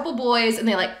there's a couple boys, and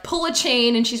they, like, pull a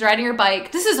chain, and she's riding her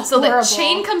bike. This is so horrible. So the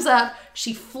chain comes up,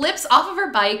 she flips off of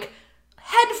her bike,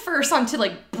 head first onto,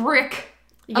 like,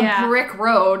 a brick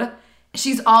road.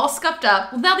 She's all scuffed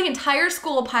up. Well, now the entire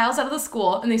school piles out of the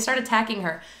school, and they start attacking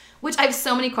her, which I have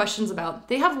so many questions about.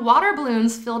 They have water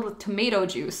balloons filled with tomato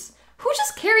juice. Who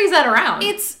just carries that around?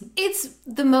 It's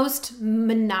the most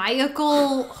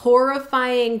maniacal,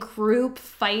 horrifying group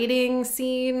fighting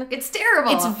scene. It's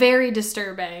terrible. It's very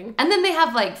disturbing. And then they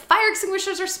have like fire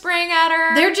extinguishers are spraying at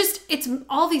her. It's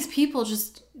all these people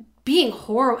just being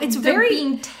horrible. They're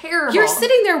being terrible. You're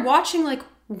sitting there watching like,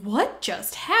 what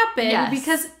just happened? Yes.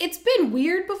 Because it's been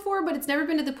weird before, but it's never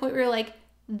been to the point where you're like,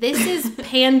 this is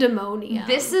pandemonium.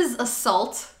 This is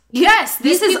assault. Yes,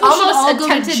 This is almost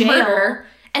attempted murder.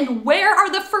 And where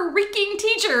are the freaking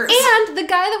teachers? And the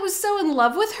guy that was so in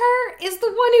love with her is the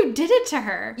one who did it to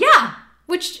her. Yeah.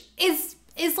 Which is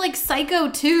like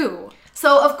Psycho 2.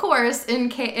 So, of course, in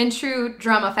true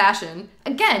drama fashion,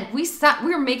 again, we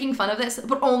were making fun of this,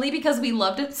 but only because we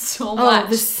loved it so much.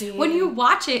 The scene. When you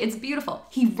watch it, it's beautiful.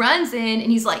 He runs in and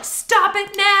he's like, stop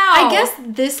it now! I guess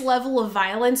this level of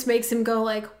violence makes him go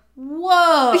like,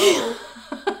 whoa,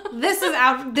 this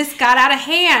got out of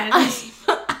hand.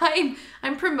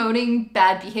 I'm promoting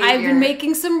bad behavior. I've been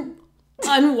making some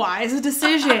unwise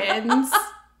decisions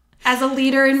as a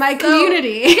leader in my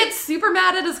community. He gets super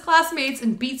mad at his classmates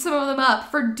and beats some of them up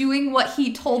for doing what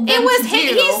he told them to do.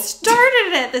 He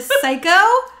started it, this psycho.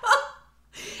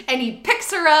 And he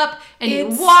picks her up and he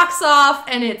walks off,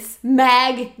 and it's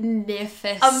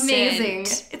magnificent. Amazing.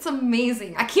 It's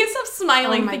amazing. I can't stop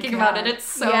smiling thinking about it. It's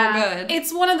so good.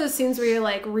 It's one of those scenes where you're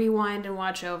like, rewind and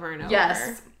watch over and over.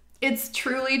 Yes. It's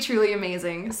truly, truly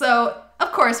amazing. So,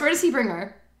 of course, where does he bring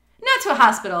her? Not to a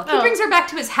hospital. He brings her back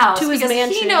to his house to his because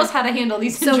mansion. He knows how to handle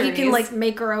these injuries. So he can like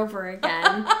make her over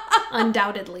again,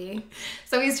 undoubtedly.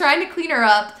 So he's trying to clean her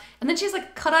up, and then she's like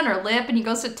a cut on her lip, and he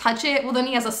goes to touch it. Well, then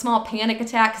he has a small panic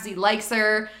attack because he likes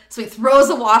her. So he throws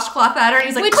a washcloth at her, and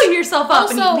he's like, clean yourself up,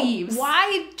 and he leaves.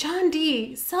 Why, John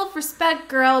D, self-respect,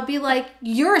 girl, be like,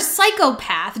 you're a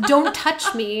psychopath. Don't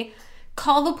touch me.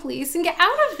 Call the police and get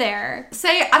out of there.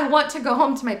 Say, I want to go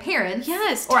home to my parents.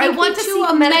 Yes. Or I want to see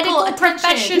a medical attention.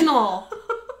 Professional.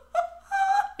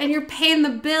 And you're paying the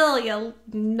bill, you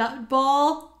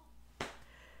nutball.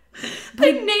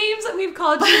 The names that we've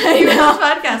called you in this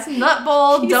podcast.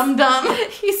 Nutball, dum-dum.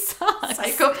 He sucks.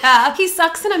 Psychopath. He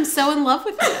sucks and I'm so in love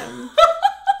with him.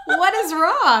 What is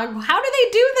wrong? How do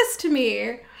they do this to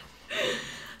me?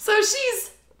 So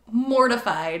she's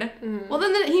mortified. Well,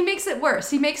 then he makes it worse.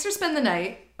 He makes her spend the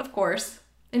night, of course,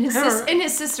 in his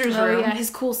sister's room. Oh yeah, his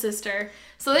cool sister.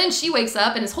 So then she wakes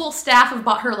up and his whole staff have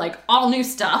bought her like all new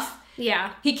stuff.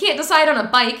 Yeah. He can't decide on a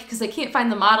bike because they can't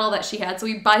find the model that she had, so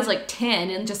he buys like 10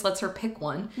 and just lets her pick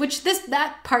one. Which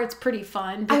that part's pretty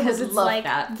fun because it's love like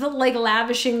that. like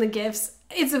lavishing the gifts.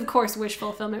 It's of course wish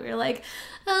fulfillment. We're like,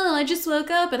 oh, I just woke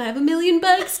up and I have $1 million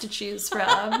to choose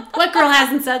from. What girl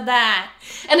hasn't said that?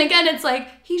 And again, it's like,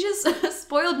 he just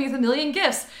spoiled me with 1 million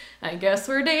gifts. I guess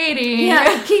we're dating.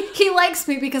 Yeah, he likes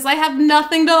me because I have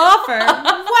nothing to offer.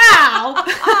 Wow.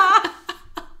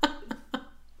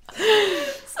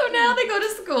 So now they go to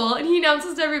school and he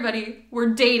announces to everybody,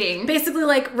 we're dating. Basically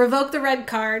like, revoke the red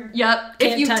card. Yep.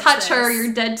 If you touch her,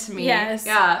 you're dead to me. Yes.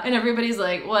 Yeah. And everybody's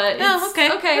like, what? Oh,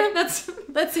 okay. Okay,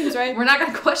 that seems right. We're not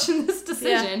going to question this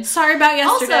decision. Yeah. Sorry about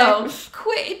yesterday. Also,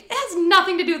 it has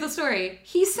nothing to do with the story.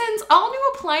 He sends all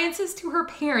new appliances to her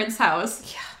parents'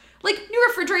 house. Yeah. Like, new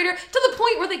refrigerator, to the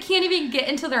point where they can't even get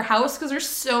into their house because there's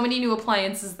so many new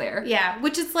appliances there. Yeah,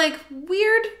 which is like,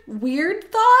 weird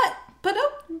thought, but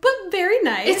very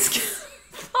nice. It's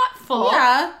thoughtful.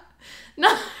 Yeah.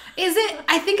 No.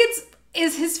 I think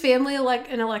is his family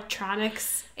like an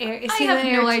electronics heir? Is he I have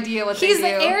no idea what they do. He's the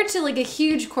heir to like a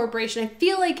huge corporation. I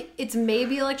feel like it's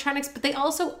maybe electronics, but they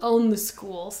also own the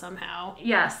school somehow.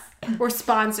 Yes. Or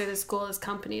sponsor the school, his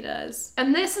company does.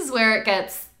 And this is where it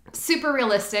gets super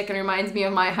realistic and reminds me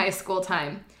of my high school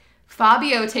time.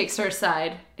 Fabio takes her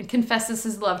aside and confesses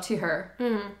his love to her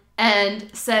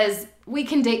and says, we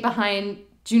can date behind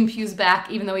Junpu's back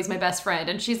even though he's my best friend.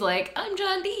 And she's like, I'm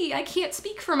John D. I can't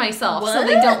speak for myself. What? So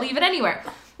they don't leave it anywhere.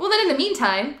 Well, then in the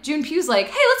meantime, Junpu's like,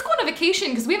 hey, let's go on a vacation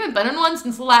because we haven't been on one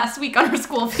since last week on our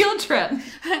school field trip.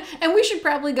 And we should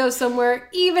probably go somewhere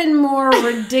even more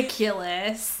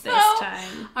ridiculous this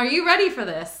time. Are you ready for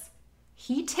this?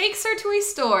 He takes her to a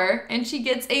store and she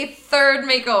gets a third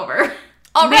makeover.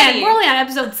 Already. Man, we're only on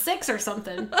episode 6 or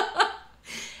something.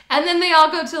 And then they all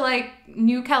go to like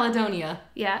New Caledonia.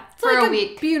 Yeah. It's for like a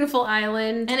week. Beautiful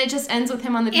island. And it just ends with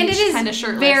him on the beach and it is kind of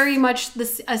shirtless. very much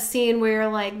a scene where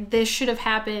like this should have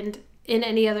happened in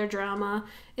any other drama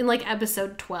in like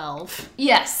episode 12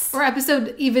 Yes. or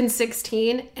episode even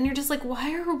 16, and you're just like,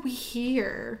 why are we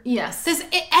here? Yes.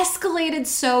 It escalated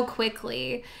so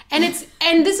quickly, and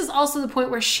this is also the point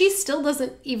where she still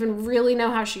doesn't even really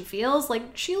know how she feels. Like,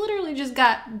 she literally just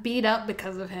got beat up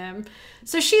because of him,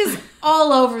 so she's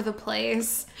all over the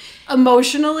place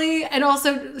emotionally, and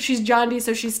also she's John Dee,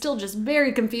 so she's still just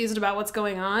very confused about what's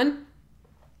going on.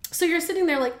 So you're sitting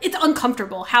there like, it's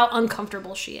uncomfortable how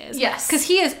uncomfortable she is. Yes. Because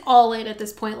he is all in at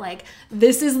this point, like,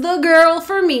 this is the girl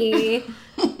for me.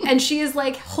 And she is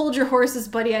like, hold your horses,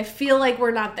 buddy. I feel like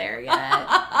we're not there yet.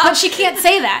 But she can't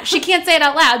say that. She can't say it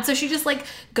out loud. So she just like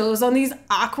goes on these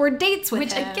awkward dates with him.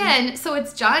 Which again, so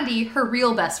it's John Dee, her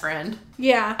real best friend.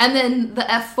 Yeah. And then the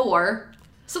F4.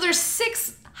 So there's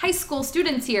 6 high school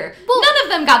students here. Well, none of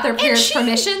them got their parents'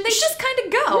 permission. They just kind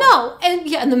of go. No, and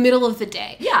yeah, in the middle of the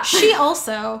day. Yeah. She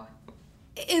also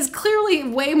is clearly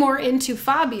way more into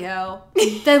Fabio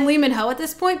than Lee Min-ho at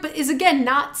this point, but is again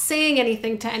not saying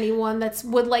anything to anyone that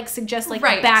would like suggest like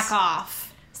back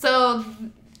off. So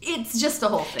it's just a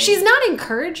whole thing. She's not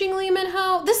encouraging Lee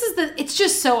Min-ho. It's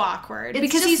just so awkward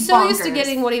because he's so used to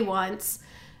getting what he wants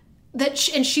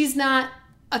and she's not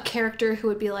a character who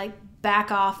would be like,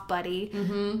 back off, buddy.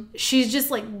 Mm-hmm. She's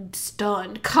just like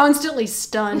stunned, constantly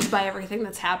stunned by everything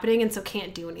that's happening, and so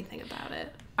can't do anything about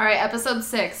it. All right, episode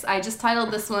 6. I just titled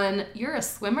this one, You're a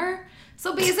Swimmer?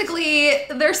 So basically,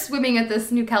 they're swimming at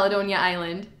this New Caledonia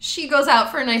island. She goes out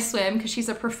for a nice swim because she's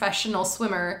a professional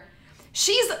swimmer.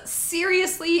 She's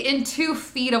seriously in 2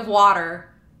 feet of water.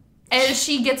 And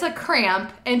she gets a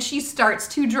cramp and she starts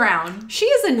to drown. She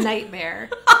is a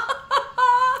nightmare.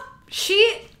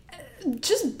 She...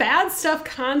 just bad stuff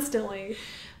constantly.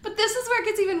 But this is where it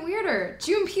gets even weirder.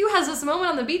 Junpyu has this moment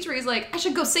on the beach where he's like, I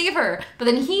should go save her. But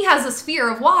then he has this fear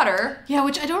of water. Yeah,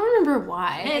 which I don't remember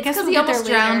why. I guess because he almost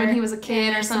drowned when he was a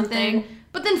kid or something.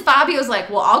 But then Fabio's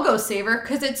like, well, I'll go save her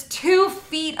because it's 2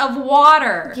 feet of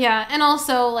water. Yeah, and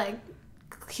also, like,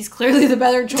 he's clearly the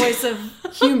better choice of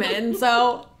human,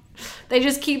 so they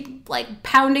just keep, like,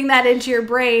 pounding that into your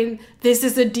brain. This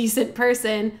is a decent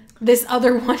person. This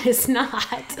other one is not.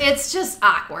 It's just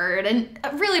awkward. And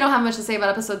I really don't have much to say about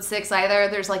episode 6 either.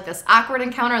 There's like this awkward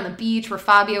encounter on the beach where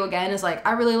Fabio again is like,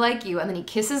 I really like you. And then he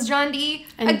kisses John Dee.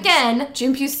 And again,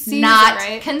 Junpyu sees not it,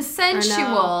 right? consensual.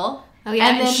 No. Oh yeah,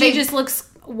 and then she just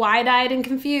looks wide-eyed and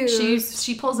confused.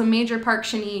 She pulls a major Park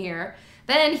Shin-hee here.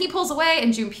 Then he pulls away,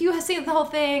 and Junpyu has seen the whole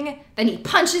thing. Then he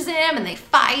punches him, and they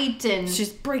fight, and she's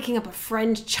breaking up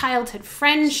a childhood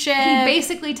friendship. He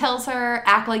basically tells her,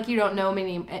 "Act like you don't know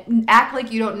me. Act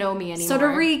like you don't know me anymore." So to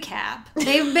recap,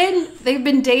 they've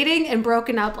been dating and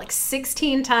broken up like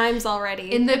 16 times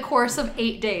already in the course of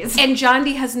 8 days, and John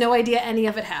Dee has no idea any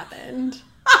of it happened.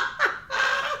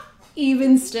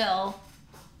 Even still.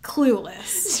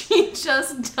 Clueless. She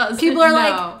just doesn't People are know.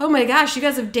 like, oh my gosh, you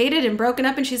guys have dated and broken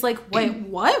up, and she's like, wait,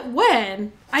 what?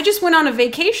 When? I just went on a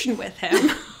vacation with him.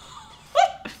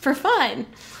 For fun.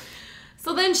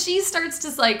 So then she starts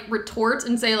to like retort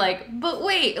and say like, but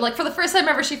wait, like for the first time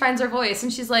ever she finds her voice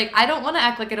and she's like, I don't want to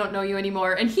act like I don't know you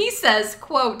anymore. And he says,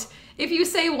 quote, if you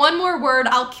say one more word,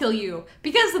 I'll kill you.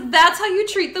 Because that's how you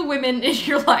treat the women in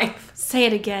your life. Say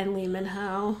it again, Lee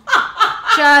Min-ho.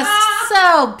 Just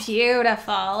so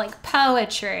beautiful. Like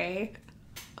poetry.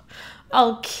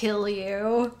 I'll kill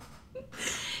you.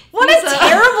 What a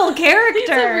terrible character. He's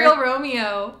a real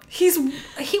Romeo.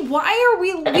 Why are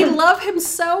we love him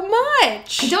so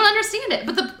much? I don't understand it.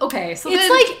 But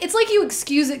it's like you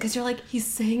excuse it because you're like, he's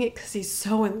saying it because he's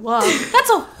so in love. That's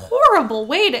a horrible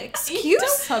way to excuse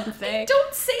something.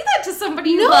 Don't say that to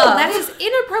somebody you love. No, that is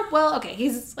inappropriate. Well, okay,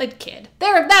 he's a kid.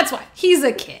 That's why. He's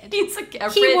a kid. He's a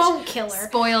rich, he won't kill her.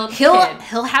 Spoiled kid.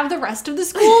 He'll have the rest of the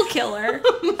school kill her.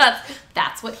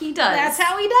 That's what he does. That's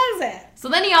how he does it. So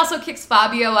then he also kicks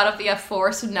Fabio out of the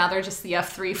F4, so now they're just the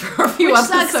F3 for a few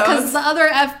episodes. Which sucks because the other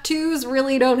F2s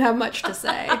really don't have much to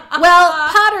say. Well,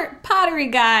 pottery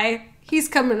guy, he's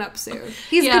coming up soon.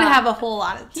 He's going to have a whole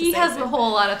lot to say. He has a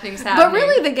whole lot of things happening. But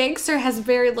really, the gangster has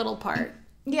very little part.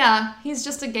 Yeah, he's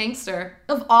just a gangster.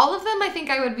 Of all of them, I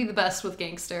think I would be the best with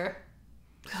gangster.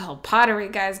 Oh, pottery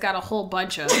guy's got a whole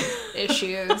bunch of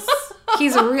issues.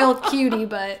 He's a real cutie,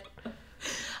 but...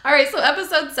 All right, so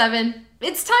episode 7.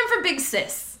 It's time for Big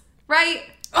Sis, right?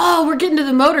 Oh, we're getting to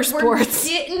the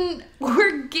motorsports.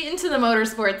 We're getting to the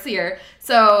motorsports here.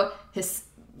 So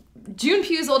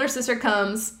Junpyu's older sister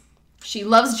comes, She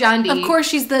loves John D. Of course,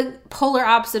 she's the polar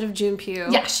opposite of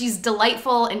Junpyu. Yeah, she's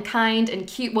delightful and kind and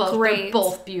cute. Well, Great. They're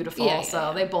both beautiful, Yeah,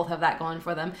 so they both have that going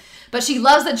for them. But she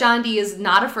loves that John D is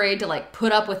not afraid to, like,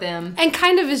 put up with him. And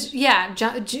kind of is, yeah,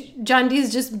 John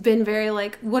D's just been very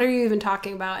like, what are you even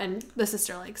talking about? And the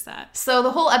sister likes that. So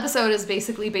the whole episode is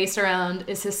basically based around,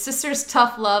 is his sister's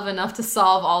tough love enough to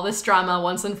solve all this drama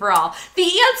once and for all? The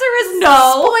answer is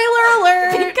no. Spoiler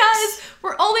alert! Because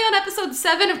we're only on episode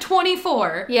 7 of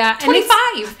 24. Yeah.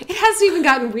 25. It hasn't even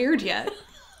gotten weird yet.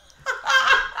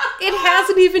 It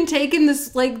hasn't even taken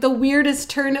this, like, the weirdest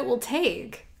turn it will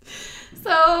take.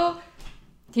 So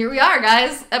here we are,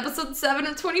 guys. Episode 7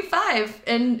 of 25.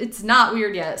 And it's not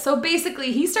weird yet. So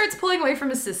basically, he starts pulling away from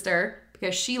his sister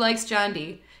because she likes John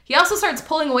D. He also starts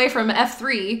pulling away from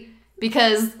F3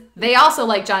 because they also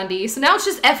like John D. So now it's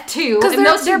just F2. And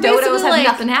those two dodos have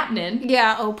nothing happening.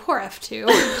 Yeah, oh, poor F2.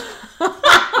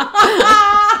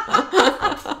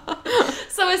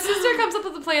 So his sister comes up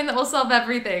with a plan that will solve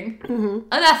everything. Mm-hmm.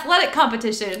 An athletic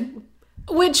competition.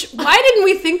 Which, why didn't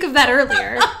we think of that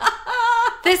earlier?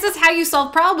 This is how you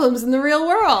solve problems in the real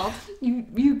world.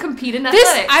 You compete in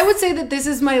athletics. I would say that this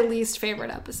is my least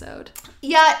favorite episode.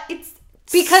 Yeah, it's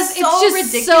because so it's just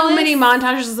ridiculous. So many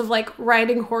montages of, like,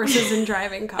 riding horses and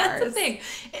driving cars. That's the thing.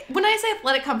 When I say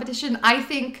athletic competition, I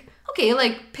think, okay,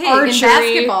 like pig Archery. and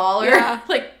basketball or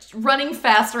like running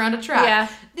fast around a track. Yeah.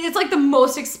 It's like the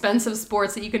most expensive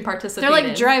sports that you can participate in. They're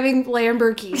like driving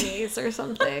Lamborghinis or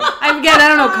something. I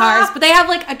don't know cars, but they have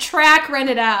like a track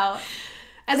rented out.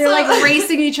 And they're like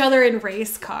racing each other in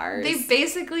race cars. They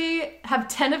basically have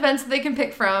 10 events that they can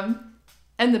pick from,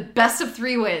 and the best of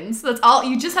 3 wins. That's all.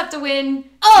 You just have to win 2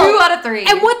 out of 3.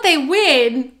 And what they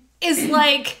win is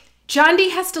like John D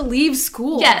has to leave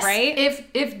school, yes, right?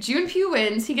 If Junpyu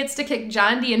wins, he gets to kick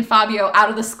John D and Fabio out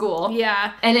of the school.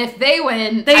 Yeah. And if they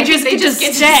win, they just get to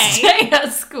stay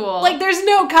at school. Like, there's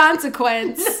no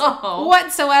consequence No.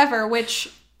 whatsoever, which,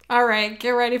 all right, get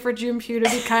ready for Junpyu to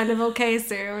be kind of okay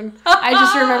soon. I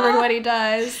just remembered what he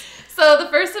does. So the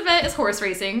first event is horse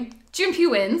racing.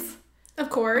 Junpyu wins. Of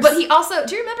course. But he also,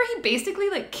 do you remember he basically,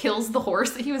 like, kills the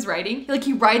horse that he was riding? Like,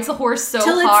 he rides the horse so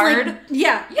till hard. It's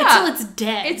like, until it's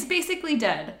dead. It's basically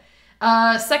dead.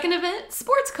 Second event,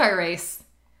 sports car race.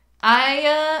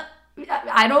 I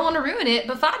don't want to ruin it,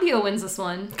 but Fabio wins this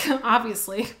one.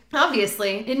 Obviously.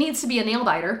 It needs to be a nail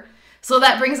biter. So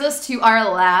that brings us to our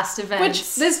last event.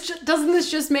 Which, doesn't this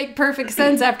just make perfect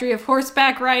sense after you have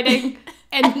horseback riding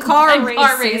and car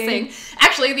racing?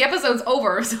 Actually, the episode's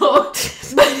over, so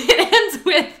but it ends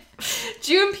with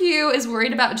Junpyu is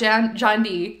worried about John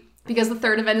D because the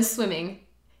third event is swimming,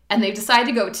 and they decide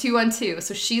to go 2-on-2.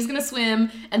 So she's gonna swim,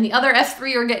 and the other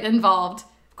F3 are getting involved.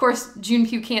 Of course,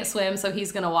 Junpyu can't swim, so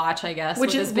he's gonna watch, I guess,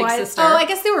 with his big sister. Oh, I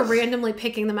guess they were randomly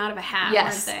picking them out of a hat,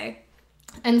 Yes. weren't they?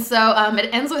 And so it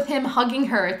ends with him hugging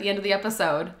her at the end of the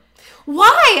episode.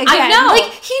 Why again? I know.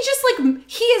 Like,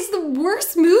 he is the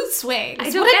worst mood swings. I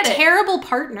don't what get a it. terrible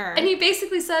partner. And he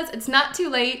basically says, it's not too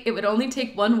late. It would only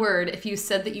take 1 word if you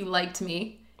said that you liked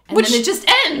me. And then it just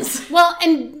ends. Well,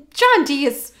 and John D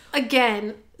is,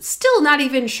 again, still not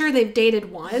even sure they've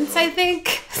dated once, I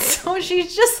think. So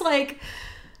she's just like...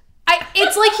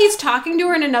 it's like he's talking to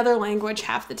her in another language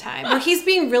half the time, or he's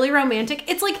being really romantic.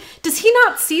 It's like, does he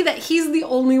not see that he's the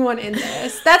only one in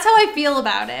this? That's how I feel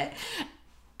about it.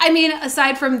 I mean,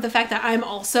 aside from the fact that I'm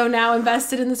also now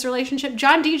invested in this relationship,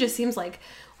 John D just seems like,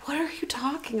 what are you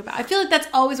talking about? I feel like that's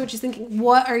always what she's thinking.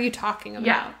 What are you talking about?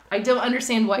 Yeah, I don't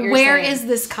understand what you're Where saying. is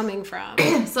this coming from?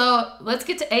 So let's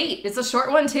get to 8. It's a short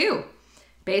one, too.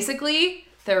 Basically,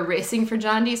 they're racing for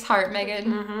John D's heart,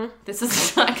 Megan. Mm-hmm. This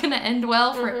is not going to end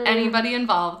well for anybody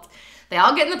involved. They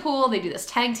all get in the pool. They do this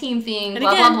tag team thing, And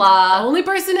blah, again, blah, blah. The only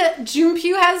person that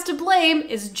Junpyu has to blame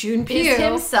is Junpyu. Is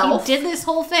himself. He did this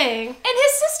whole thing. And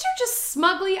his sister just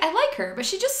smugly, I like her, but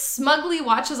she just smugly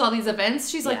watches all these events.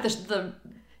 She's like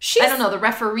She's, I don't know, the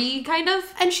referee, kind of.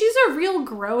 And she's a real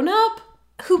grown-up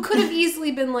who could have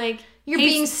easily been like, You're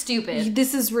being stupid.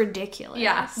 This is ridiculous.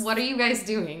 Yeah, what are you guys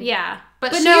doing? Yeah.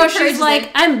 But no, she she's like,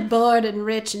 it. I'm bored and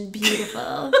rich and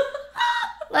beautiful.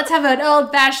 Let's have an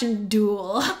old-fashioned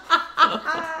duel. So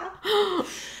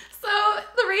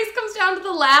the race comes down to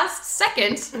the last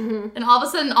second, and all of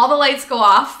a sudden, all the lights go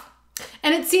off.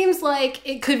 And it seems like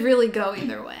it could really go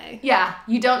either way. Yeah,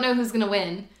 you don't know who's going to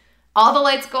win. All the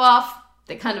lights go off,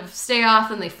 they kind of stay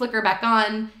off, and they flicker back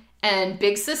on, and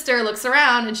Big Sister looks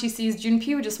around, and she sees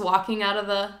Junpyu just walking out of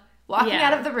the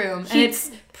room. And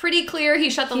it's pretty clear he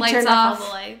shut the lights turned off, all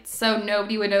the lights. so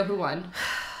nobody would know who won.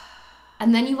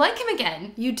 And then you like him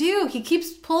again. You do. He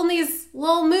keeps pulling these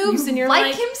little moves, and you're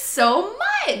like him so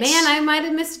much. Man, I might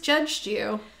have misjudged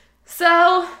you.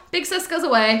 So, Big Sis goes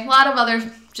away. A lot of other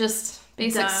just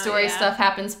basic story yeah. stuff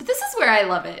happens. But this is where I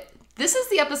love it. This is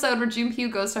the episode where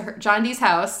Junpyo goes to John Dee's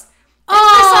house. And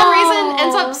for some reason,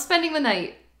 ends up spending the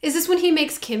night. Is this when he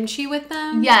makes kimchi with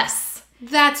them? Yes.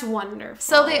 That's wonderful.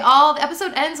 So the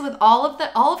episode ends with all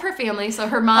of her family. So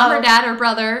her mom, her dad, her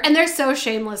brother. And they're so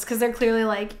shameless because they're clearly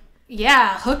like,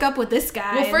 yeah, hook up with this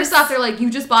guy. Well, first off, they're like, you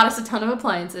just bought us a ton of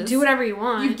appliances. Do whatever you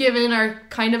want. You've given our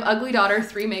kind of ugly daughter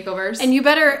 3 makeovers. And you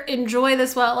better enjoy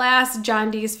this while it lasts,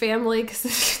 John Dee's family,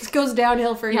 because it goes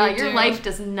downhill for you. Yeah, your life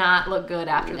does not look good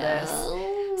after this.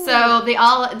 So the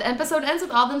episode ends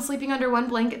with all them sleeping under one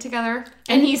blanket together.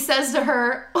 And he says to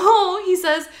her,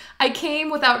 I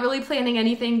came without really planning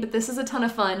anything, but this is a ton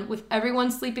of fun. With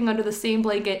everyone sleeping under the same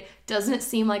blanket, doesn't it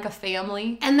seem like a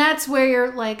family? And that's where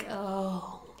you're like,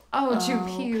 oh,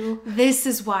 Junpyo. this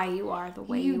is why you are the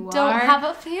way you are. You don't have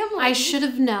a family. I should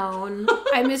have known.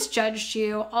 I misjudged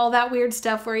you. All that weird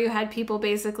stuff where you had people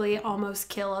basically almost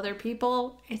kill other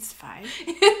people. It's fine.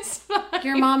 It's fine.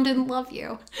 Your mom didn't love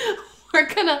you. We're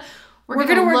gonna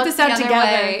work this out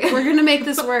together. We're gonna make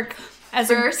this work as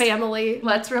a family.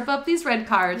 Let's rip up these red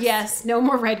cards. Yes, no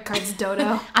more red cards,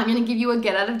 Dodo. I'm gonna give you a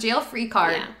get out of jail free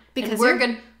card. Yeah,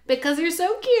 because you're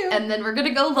so cute. And then we're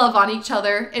gonna go love on each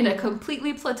other in a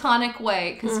completely platonic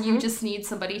way because you just need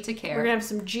somebody to care. We're gonna have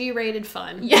some G-rated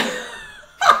fun. Yeah.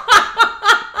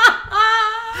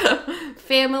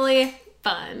 Family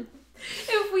fun.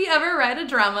 If we ever write a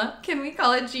drama, can we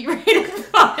call it G-rated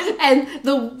fun? And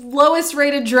the lowest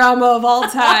rated drama of all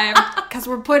time. Because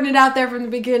we're putting it out there from the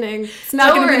beginning. It's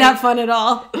not going to be that fun at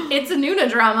all. It's a Nuna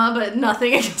drama, but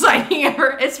nothing exciting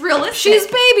ever. It's realistic. She's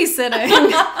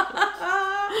babysitting.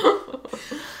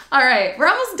 All right, we're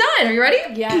almost done. Are you ready?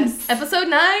 Yes. Episode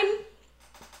 9.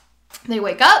 They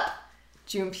wake up.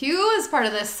 Junpyo is part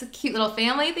of this cute little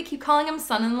family. They keep calling him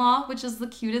son-in-law, which is the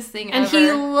cutest thing ever. And he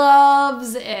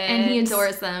loves it. And he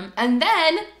adores them. And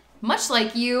then, much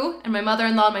like you and my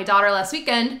mother-in-law and my daughter last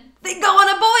weekend, they go on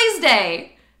a boys'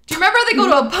 day. Do you remember they go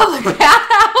to a public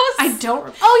bathhouse? I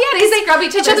don't. Oh, yeah. They scrub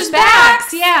each other's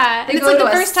backs. Yeah. They and it's go like to the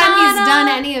a first time he's done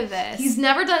any of this. He's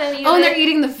never done any of it. Oh, and they're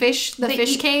eating the fish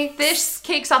cakes? Fish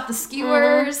cakes off the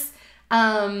skewers.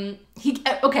 And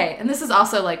this is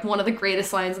also like one of the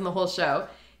greatest lines in the whole show.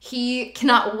 He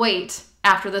cannot wait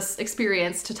after this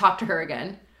experience to talk to her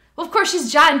again. Well, of course,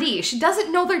 she's John Dee. She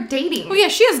doesn't know they're dating. Oh, yeah,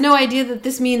 she has no idea that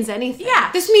this means anything. Yeah.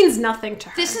 This means nothing to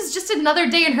her. This is just another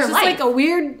day in her life. It's like a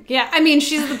weird... Yeah, I mean,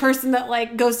 she's the person that,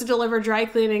 like, goes to deliver dry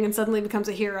cleaning and suddenly becomes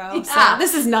a hero. Yeah. So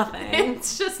this is nothing.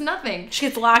 It's just nothing. She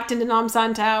gets locked into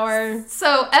Namsan Tower.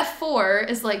 So F4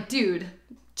 is like, dude,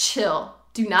 chill.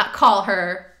 Do not call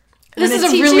her. This is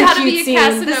a really cute scene.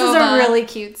 This is a really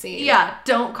cute scene. Yeah,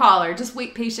 don't call her. Just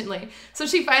wait patiently. So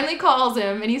she finally calls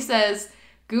him, and he says,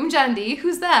 Goom John Dee,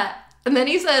 who's that? And then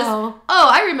he says, oh,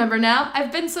 I remember now.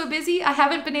 I've been so busy, I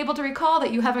haven't been able to recall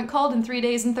that you haven't called in 3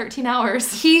 days and 13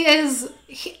 hours.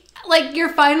 Like, you're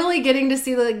finally getting to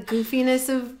see the goofiness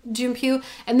of Junpyo.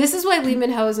 And this is why Lee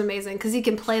Min-ho is amazing, because he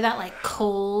can play that, like,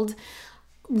 cold,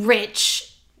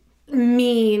 rich,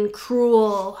 mean,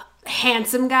 cruel,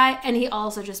 handsome guy, and he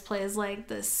also just plays like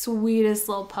the sweetest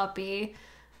little puppy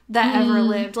that ever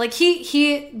lived. Like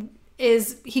he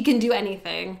can do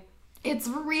anything. It's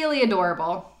really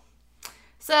adorable.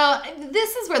 So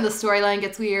this is where the storyline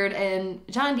gets weird, and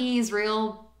John Dee's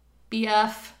real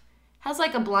BF has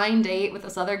like a blind date with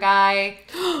this other guy.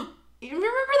 You remember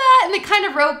that? And they kind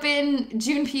of rope in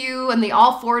Junpyo, and they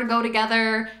all 4 go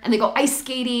together, and they go ice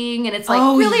skating, and it's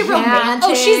like really romantic.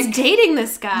 Oh, she's dating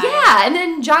this guy. Yeah, and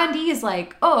then John Dee is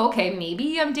like, oh, okay,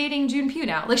 maybe I'm dating Junpyo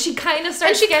now. Like, she kind of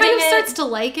starts starts to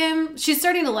like him. She's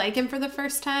starting to like him for the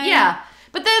first time. Yeah,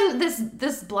 but then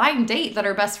this blind date that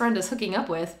her best friend is hooking up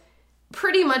with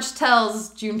pretty much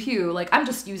tells Junpyo, like, I'm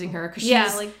just using her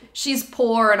because she's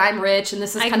poor and I'm rich and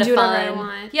this is kind of fun. I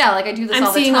want. Yeah, like I do this all the time.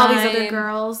 I'm seeing all these other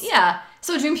girls. Yeah.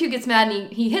 So Junpyo gets mad and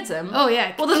he hits him. Oh,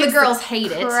 yeah. Well, then the girls hate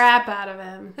it. Crap out of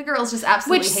him. The girls just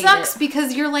absolutely hate it. Which sucks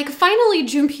because you're like, finally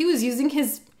Junpyo is using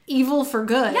his evil for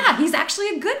good. Yeah, he's actually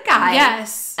a good guy.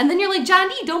 Yes. And then you're like, John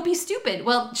Dee, don't be stupid.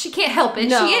 Well, she can't help it.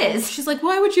 No. She is. She's like,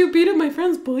 why would you beat up my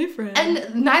friend's boyfriend?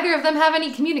 And neither of them have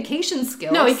any communication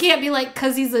skills. No, he can't be like,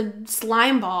 because he's a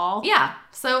slime ball. Yeah.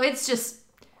 So it's just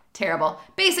terrible.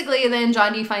 Basically, then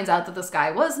John Dee finds out that this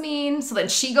guy was mean. So then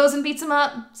she goes and beats him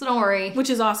up. So don't worry. Which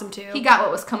is awesome, too. He got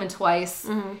what was coming twice.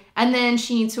 Mm-hmm. And then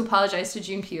she needs to apologize to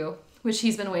Junpyo, which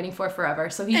he's been waiting for forever.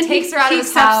 So he takes her out of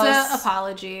his house. He accepts the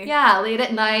apology. Yeah, late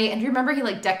at night. And you remember he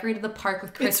like decorated the park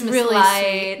with Christmas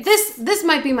lights. Sweet. This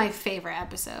might be my favorite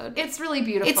episode. It's really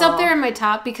beautiful. It's up there in my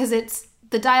top because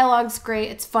the dialogue's great.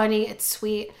 It's funny. It's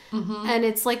sweet. Mm-hmm. And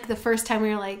it's like the first time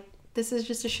where you're like, this is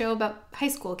just a show about high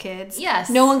school kids. Yes.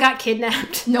 No one got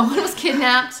kidnapped. No one was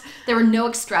kidnapped. There were no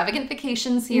extravagant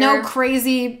vacations here. No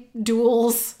crazy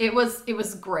duels. It was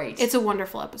great. It's a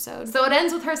wonderful episode. So it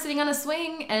ends with her sitting on a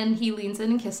swing, and he leans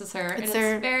in and kisses her, and it's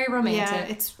very romantic.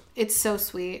 Yeah, it's so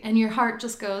sweet. And your heart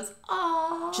just goes,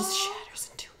 aww. Just shatters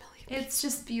into a million pieces. It's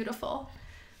just beautiful.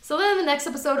 So then the next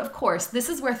episode, of course, this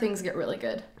is where things get really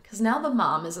good. Because now the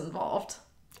mom is involved.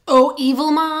 Oh,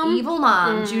 evil mom? Evil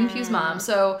mom, Junpu's mom.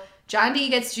 So John D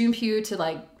gets Junpyu to,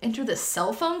 like, enter this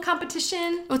cell phone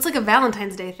competition. Oh, it's like a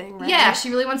Valentine's Day thing, right? Yeah, she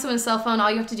really wants to win a cell phone.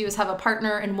 All you have to do is have a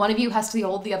partner, and one of you has to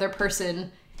hold the other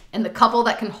person. And the couple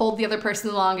that can hold the other person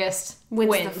the longest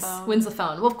wins the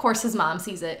phone. Well, of course, his mom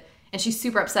sees it. And she's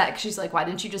super upset because she's like, why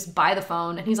didn't you just buy the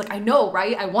phone? And he's like, I know,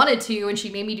 right? I wanted to, and she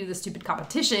made me do this stupid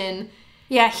competition.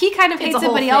 Yeah, he kind of hates it,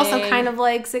 but he thing. Also kind of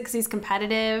likes it because he's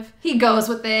competitive. He goes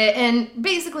with it, and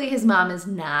basically his mom is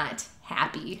not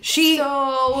happy. She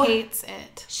hates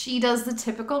it. She does the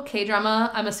typical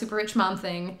K-drama, I'm a super rich mom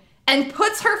thing, and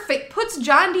puts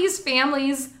John D's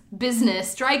family's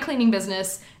business, dry cleaning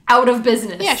business, out of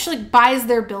business. Yeah, she, like, buys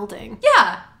their building.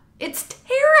 Yeah, it's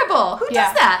terrible. Who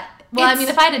does that? Well, I mean,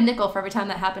 if I had a nickel for every time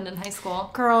that happened in high school.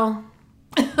 Girl.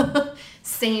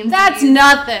 Same. That's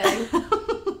nothing.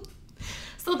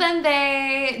 So then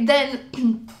they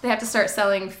have to start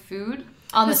selling food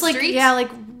on the street. Yeah,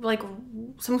 like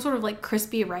some sort of like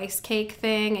crispy rice cake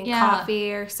thing and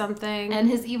coffee or something. And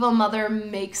his evil mother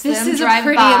makes them drive by. This is a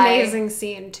pretty amazing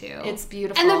scene too. It's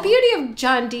beautiful. And the beauty of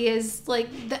John D is like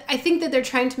I think that they're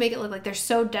trying to make it look like they're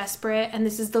so desperate and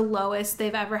this is the lowest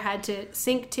they've ever had to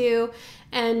sink to,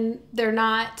 and they're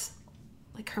not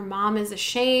like, her mom is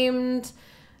ashamed.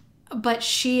 But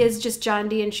she is just John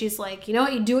D, and she's like, you know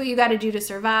what, you do what you got to do to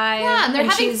survive. Yeah, and they're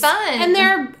having fun. And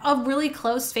they're a really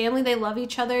close family. They love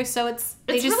each other, so it's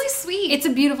really sweet. It's a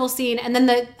beautiful scene. And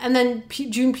then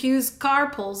Junpu's car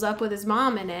pulls up with his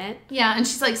mom in it. Yeah, and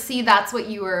she's like, "See, that's what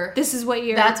you were. This is what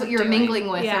you're. That's what you're doing. Mingling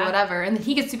with, or whatever." And then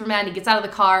he gets super mad. He gets out of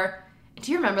the car.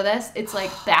 Do you remember this? It's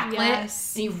like backlit,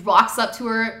 yes. And he walks up to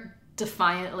her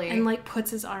defiantly and like puts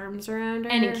his arms around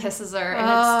her and he kisses her, and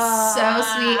it's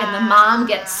so sweet, and the mom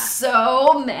gets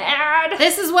so mad.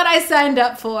 This is what I signed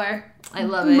up for. I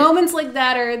love it. Moments like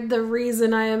that are the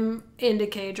reason I am into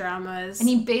K-dramas. And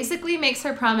he basically makes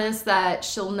her promise that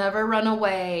she'll never run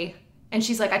away, and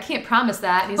she's like, I can't promise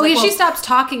that. And he's she stops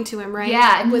talking to him, right?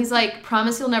 Yeah, and he's like,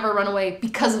 promise you'll never run away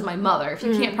because of my mother. If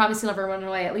you can't promise you'll never run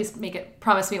away, at least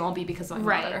promise me it won't be because of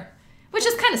my mother. Which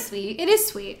is kind of sweet. It is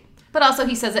sweet. But also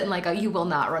he says it in like a, you will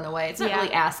not run away. It's not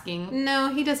really asking.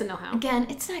 No, he doesn't know how. Again,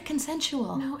 it's not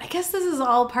consensual. No, I guess this is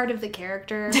all part of the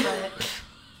character,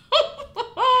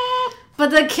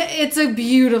 but it's a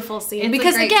beautiful scene. It's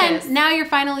because again, kiss. Now you're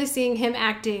finally seeing him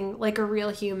acting like a real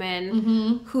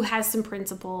human who has some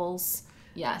principles.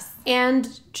 Yes.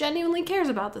 And genuinely cares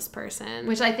about this person.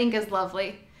 Which I think is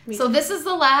lovely. So this is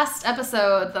the last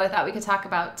episode that I thought we could talk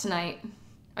about tonight.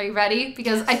 Are you ready?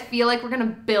 Because I feel like we're going to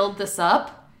build this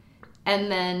up.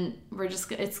 And then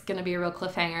it's going to be a real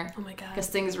cliffhanger. Oh my God. Because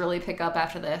things really pick up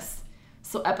after this.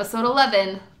 So episode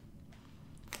 11.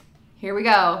 Here we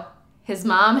go. His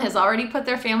mom has already put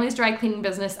their family's dry cleaning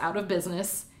business out of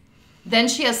business. Then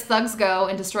she has thugs go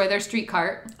and destroy their street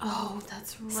cart. Oh,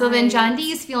 that's right. So then John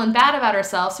Dee's feeling bad about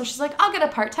herself. So she's like, I'll get a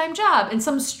part-time job. And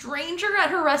some stranger at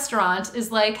her restaurant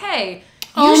is like, hey,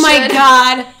 my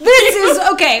God. This is,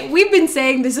 okay, we've been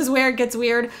saying this is where it gets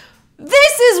weird.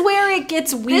 This is where it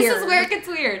gets weird. This is where it gets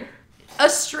weird. A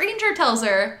stranger tells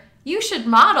her, you should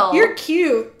model. You're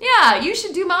cute. Yeah, you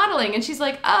should do modeling. And she's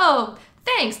like, oh,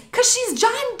 thanks. Because she's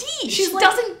John D. She like,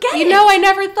 doesn't get it. You know, I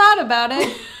never thought about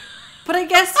it. But I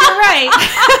guess you're right.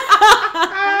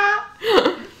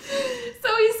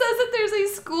 So he says that there's a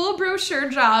school brochure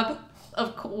job,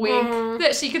 of wink,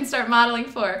 that she can start modeling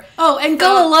for. Oh, and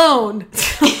go alone.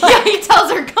 Yeah, he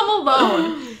tells her, come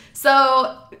alone.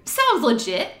 So, sounds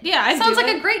legit. Yeah, sounds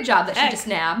like a great job that she just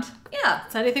nabbed. Yeah.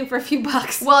 It's anything for a few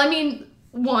bucks. Well, I mean,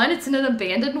 one, it's in an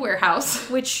abandoned warehouse.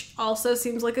 Which also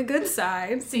seems like a good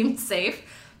sign. Seems safe.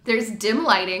 There's dim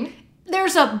lighting.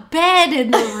 There's a bed in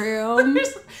the room.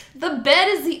 The bed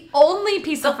is the only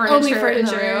piece of furniture in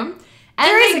the room. And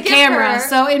there is a camera,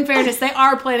 so in fairness, they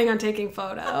are planning on taking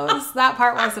photos. That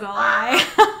part wasn't a lie.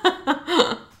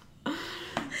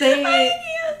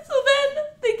 So then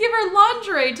they give her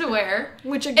lingerie to wear.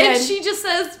 Which again... And she just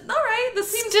says, all right,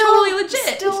 this seems totally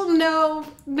legit. Still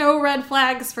no red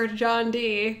flags for John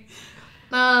D.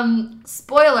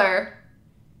 Spoiler,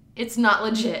 it's not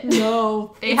legit.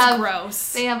 No, it's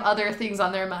gross. They have other things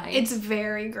on their mind. It's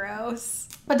very gross.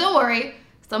 But don't worry.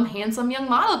 some handsome young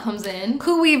model comes in.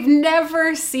 Who we've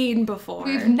never seen before.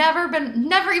 We've never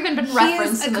even been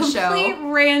referenced in the show. He is a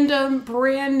complete random,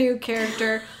 brand new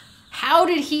character. How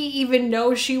did he even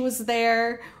know she was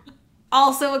there?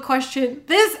 Also a question.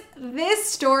 This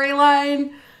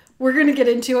storyline, we're going to get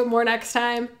into it more next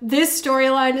time. This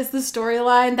storyline is the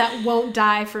storyline that won't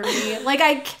die for me. Like,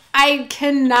 I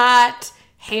cannot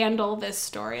handle this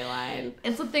storyline.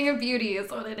 It's a thing of beauty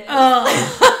is what it is.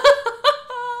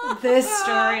 This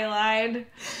storyline.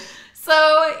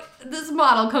 So this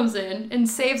model comes in and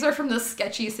saves her from this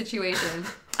sketchy situation.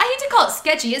 I hate to call it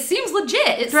sketchy. It seems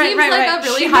legit. It seems like a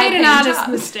really high-paying job. She made an honest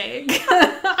mistake.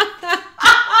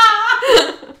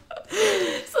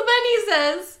 So then he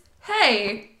says,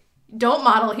 hey, don't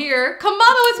model here. Come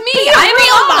model with me. I'm a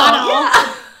real model.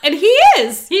 Yeah. And he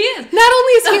is. He is. Not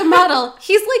only is he a model,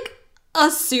 he's like a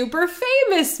super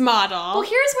famous model. Well,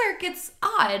 here's where it gets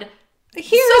odd.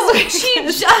 She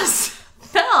just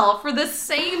fell for the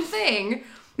same thing.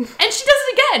 And she does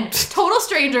it again. Total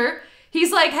stranger.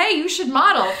 He's like, hey, you should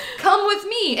model. Come with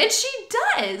me. And she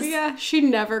does. Yeah, she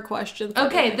never questions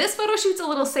Okay, anything. this photo shoot's a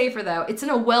little safer, though. It's in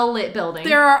a well-lit building.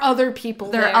 There are other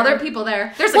people there. There are other people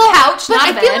there. There's a couch, but not a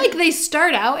I bed. feel like they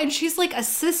start out and she's like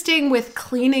assisting with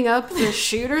cleaning up the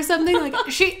shoot or something. Like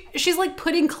she's like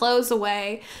putting clothes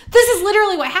away. This is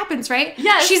literally what happens, right?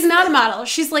 Yes. She's not a model.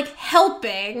 She's like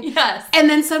helping. Yes. And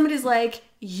then somebody's like,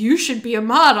 you should be a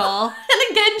model.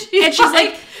 And again, she's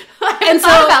like and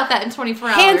thought so about that in 24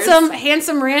 hours.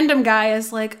 Handsome random guy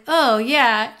is like, oh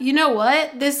yeah, you know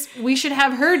what? We should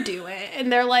have her do it.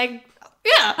 And they're like,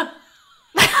 yeah.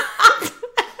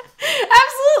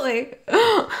 Absolutely.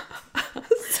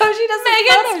 So she does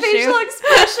Megan's facial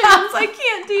expressions. I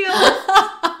can't deal.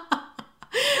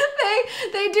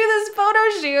 They do this photo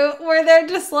shoot where they're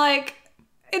just like,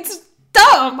 it's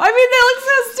dumb. I mean, they look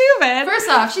so stupid. First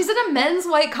off, she's in a men's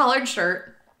white collared shirt.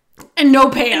 And no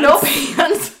pants. No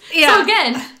pants. Yeah. So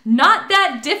again, not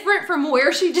that different from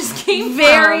where she just came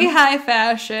Very from. high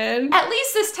fashion. At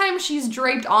least this time she's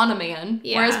draped on a man.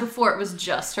 Yeah. Whereas before it was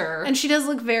just her. And she does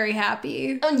look very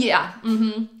happy. Yeah.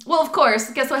 Mm-hmm. Well, of course.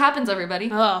 Guess what happens, everybody?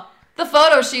 Oh. The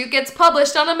photo shoot gets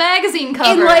published on a magazine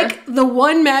cover. In, like, the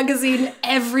one magazine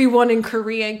everyone in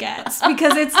Korea gets.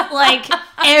 Because it's, like,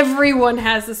 everyone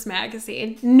has this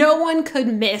magazine. No one could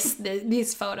miss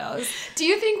these photos. Do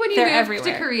you think when you move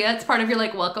to Korea, it's part of your,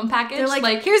 like, welcome package? They're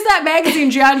like, here's that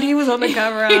magazine John D was on the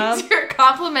cover of. It's your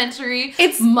complimentary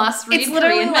must-read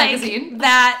Korean magazine.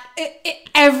 That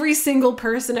every single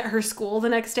person at her school the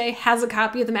next day has a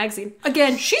copy of the magazine.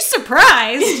 Again, she's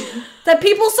surprised that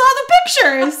people saw the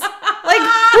pictures. Like,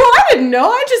 well, I didn't know.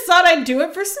 I just thought I'd do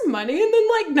it for some money, and then,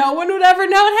 like, no one would ever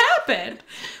know it happened.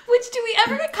 Which, do we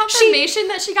ever get confirmation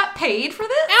that she got paid for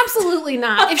this? Absolutely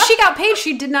not. If she got paid,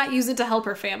 she did not use it to help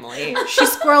her family. She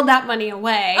squirreled that money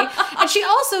away. And she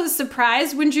also was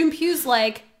surprised when Junpyo's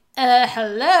like,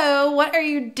 hello, what are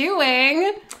you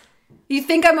doing? You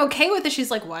think I'm okay with it?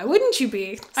 She's like, why wouldn't you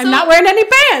be? I'm not wearing any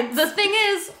pants. The thing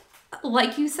is,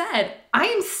 like you said, I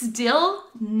am still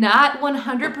not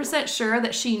 100% sure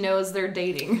that she knows they're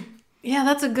dating. Yeah,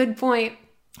 that's a good point.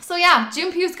 So yeah,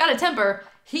 Junpyo's got a temper.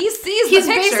 He sees He's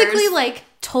the pictures. basically like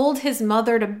told his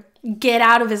mother to get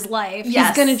out of his life. Yes.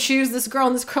 He's gonna choose this girl,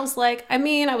 and this girl's like, I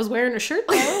mean, I was wearing a shirt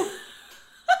though.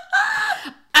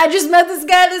 I just met this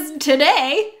guy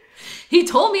today. He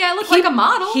told me I look like a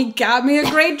model. He got me a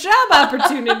great job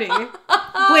opportunity.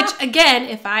 Which, again,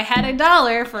 if I had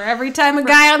 $1 for every time a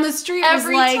guy on the street was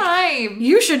like,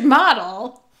 you should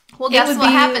model. Well, guess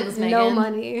what happens, Megan? No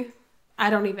money. I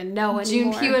don't even know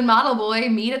anymore. Junpyo and Model Boy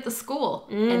meet at the school,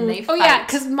 and they fight. Oh, yeah,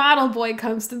 because Model Boy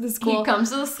comes to the school. He comes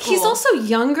to the school. He's also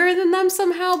younger than them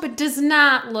somehow, but does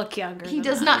not look younger He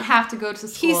does not have to go to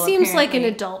school, He seems apparently. like an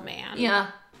adult man.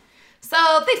 Yeah.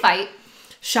 So, they fight.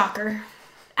 Shocker.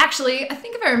 Actually, I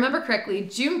think if I remember correctly,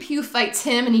 Junpyo fights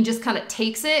him, and he just kind of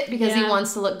takes it because he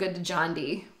wants to look good to John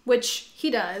D. Which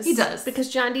he does. He does. Because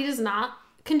John D does not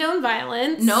condone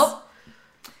violence. Nope.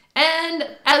 And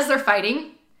as they're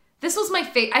fighting, this was my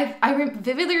favorite. I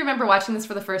vividly remember watching this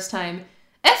for the first time.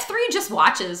 F3 just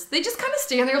watches. They just kind of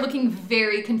stand there looking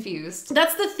very confused.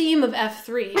 That's the theme of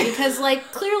F3, because,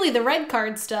 like, clearly the red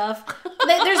card stuff,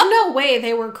 there's no way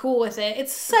they were cool with it.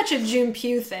 It's such a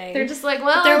Junpyo thing. They're just like,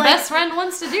 well, our best friend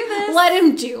wants to do this. Let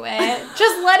him do it.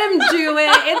 Just let him do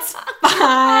it. It's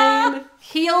fine.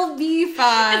 He'll be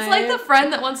fine. It's like the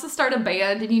friend that wants to start a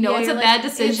band, and you know it's a bad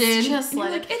decision. It's just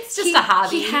it's just a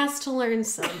hobby. He has to learn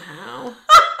somehow.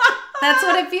 That's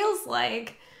what it feels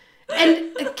like.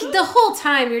 And the whole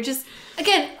time you're just,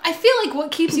 again, I feel like what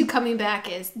keeps you coming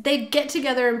back is they get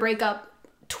together and break up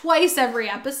twice every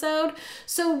episode.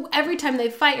 So every time they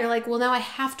fight, you're like, well, now I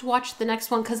have to watch the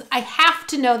next one because I have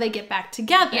to know they get back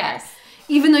together. Yes.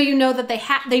 Even though you know that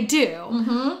they do.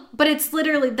 Mm-hmm. But it's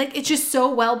literally, like, it's just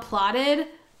so well plotted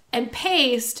and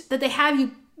paced that they have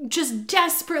you just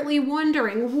desperately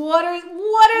wondering, what are they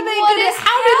going to,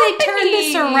 how do they turn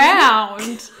this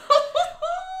around?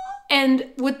 And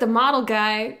with the model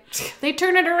guy, they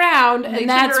turn it around, and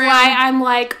that's why I'm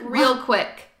like, real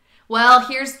quick. Well,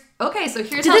 here's how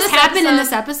Did this happen in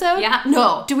this episode? Yeah.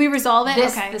 No. Do we resolve it?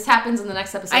 This happens in the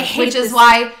next episode. I hate which is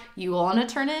why you want to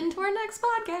turn it into our next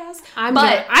podcast.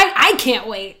 I can't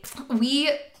wait.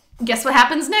 Guess what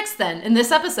happens next then in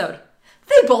this episode?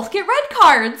 They both get red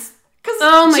cards. Because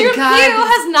Junpyu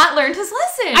has not learned his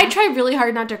lesson. I try really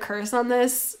hard not to curse on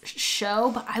this show,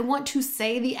 but I want to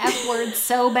say the F word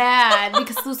so bad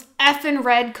because those effing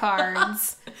red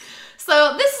cards.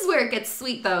 So this is where it gets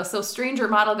sweet, though. So stranger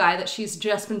model guy that she's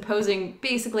just been posing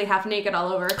basically half naked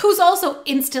all over. Who's also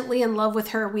instantly in love with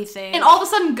her, we think. And all of a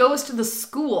sudden goes to the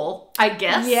school, I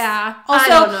guess. Yeah. I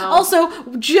don't know.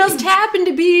 Also just happened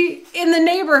to be in the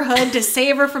neighborhood to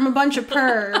save her from a bunch of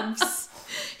pervs.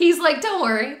 He's like, don't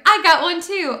worry, I got one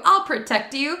too. I'll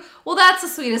protect you. Well, that's the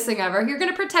sweetest thing ever. You're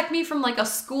going to protect me from like a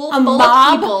school full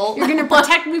of people. You're going to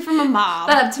protect me from a mob.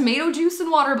 That have tomato juice and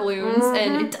water balloons,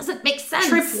 and it doesn't make sense.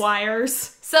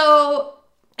 Tripwires. So,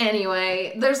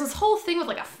 anyway, there's this whole thing with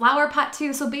like a flower pot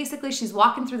too. So basically, she's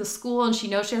walking through the school and she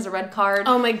knows she has a red card.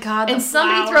 Oh my god! And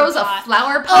somebody throws a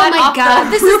flower pot. Oh my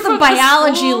god! This is the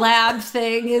biology school. lab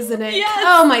thing, isn't it? Yes.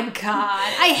 Oh my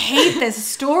god! I hate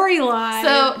this storyline.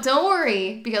 So don't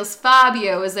worry, because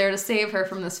Fabio is there to save her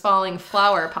from this falling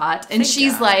flower pot, and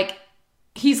he's like,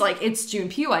 it's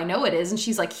Junpyu, I know it is, and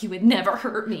she's like, he would never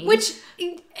hurt me. Which,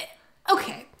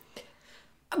 okay.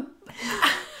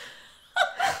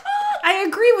 I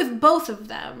agree with both of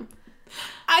them.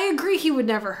 I agree he would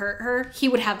never hurt her. He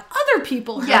would have other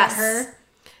people hurt her.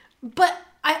 But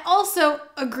I also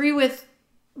agree with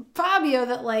Fabio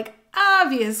that, like,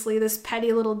 obviously this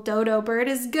petty little dodo bird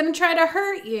is going to try to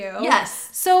hurt you. Yes.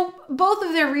 So both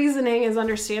of their reasoning is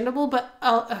understandable, but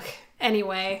okay.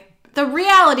 Anyway, the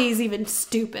reality is even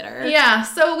stupider. Yeah,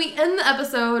 so we end the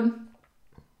episode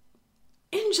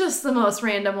in just the most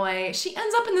random way. She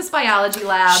ends up in this biology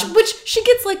lab. Which she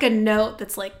gets like a note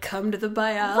that's like, come to the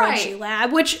biology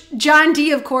lab. Which John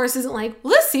D, of course, isn't like,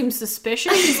 well, this seems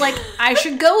suspicious. He's like, I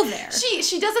should go there.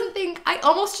 She doesn't think, I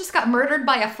almost just got murdered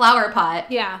by a flower pot.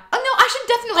 Yeah. Oh, no, I should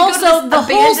definitely also, go to this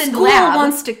abandoned whole school lab.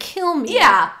 wants to kill me.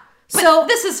 Yeah. So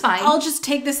this is fine. I'll just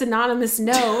take this anonymous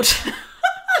note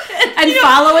and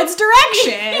follow its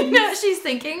direction. You know what she's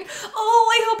thinking? Oh,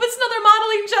 I hope it's another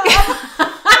modeling job.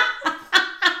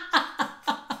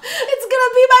 It's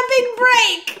gonna be my big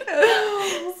break.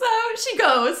 So she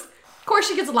goes. Of course,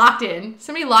 she gets locked in.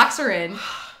 Somebody locks her in.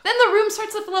 Then the room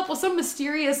starts to fill up with some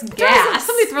mysterious gas.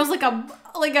 Somebody throws like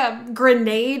a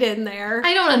grenade in there.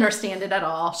 I don't understand it at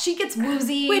all. She gets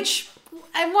woozy. Which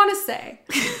I want to say,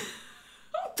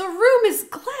 the room is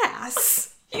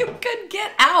glass. You could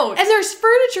get out. And there's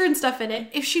furniture and stuff in it.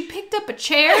 If she picked up a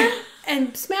chair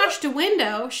and smashed a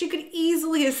window, she could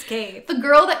easily escape. The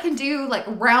girl that can do like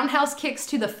roundhouse kicks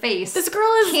to the face. This girl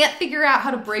can't figure out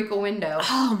how to break a window.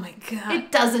 Oh my god! It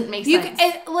doesn't make sense.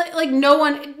 Like no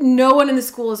one in the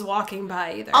school is walking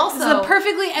by either. Also, this is a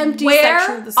perfectly empty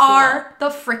section of the school. Where are the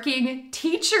freaking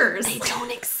teachers? They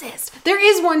don't exist. There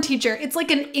is one teacher. It's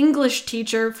like an English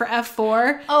teacher for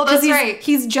F4. Oh, that's right.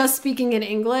 He's just speaking in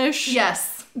English.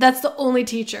 Yes. That's the only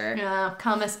teacher. Yeah,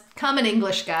 common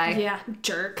English guy. Yeah,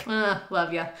 jerk.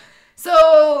 Love ya.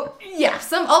 So, yeah,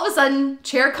 all of a sudden,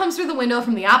 chair comes through the window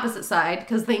from the opposite side,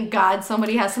 because thank God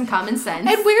somebody has some common sense.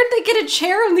 And where'd they get a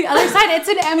chair on the other side? It's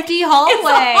an empty hallway. It's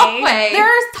a hallway. There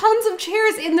are tons of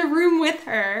chairs in the room with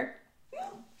her.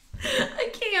 I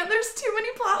can't. There's too many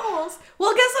plot holes.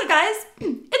 Well, guess what, guys?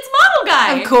 It's Model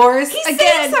Guy. Of course. He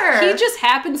saves her. He just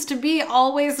happens to be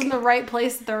always in the right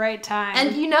place at the right time.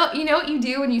 And you know what you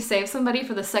do when you save somebody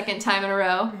for the second time in a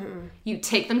row? Mm-hmm. You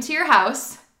take them to your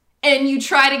house, and you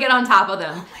try to get on top of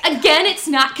them. Again, it's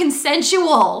not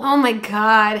consensual. Oh my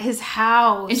god, his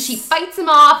house. And she fights him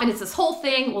off, and it's this whole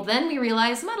thing. Well, then we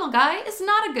realize Model Guy is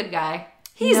not a good guy.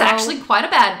 He's actually quite a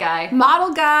bad guy.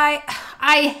 Model Guy,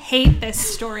 I hate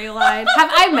this storyline. Have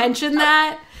I mentioned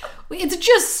that? It's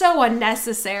just so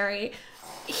unnecessary.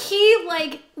 He,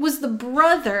 was the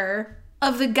brother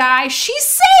of the guy she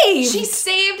saved. She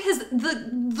saved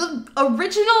the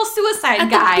original suicide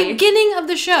guy. At the beginning of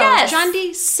the show. Yes. John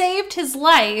D saved his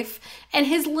life and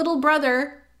his little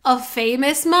brother, a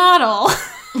famous model.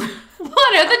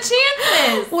 What are the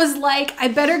chances? Was like, I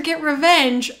better get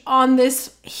revenge on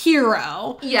this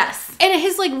hero. Yes. And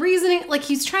his, like, reasoning, like,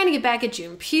 he's trying to get back at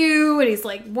Junpei, and he's,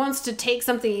 like, wants to take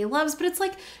something he loves, but it's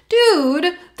like, dude,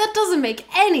 that doesn't make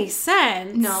any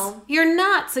sense. No. You're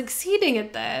not succeeding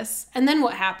at this. And then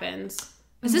what happens?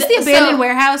 Is this the abandoned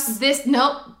warehouse?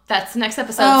 Nope, that's the next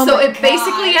episode. Oh so my it God.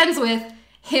 basically ends with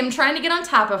him trying to get on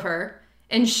top of her,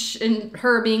 and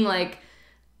her being like,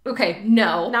 okay,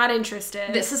 no. Not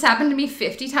interested. This has happened to me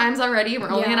 50 times already. We're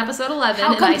only on episode 11,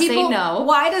 How and come I say no.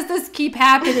 Why does this keep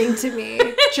happening to me?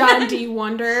 John D.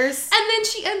 wonders. And then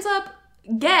she ends up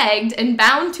gagged and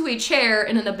bound to a chair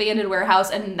in an abandoned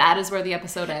warehouse, and that is where the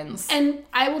episode ends. And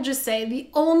I will just say, the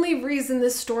only reason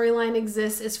this storyline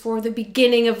exists is for the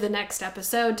beginning of the next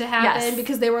episode to happen, Yes.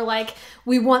 because they were like,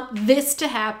 we want this to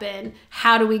happen.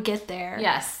 How do we get there?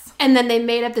 Yes. And then they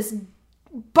made up this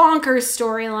bonkers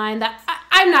storyline that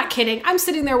I'm not kidding. I'm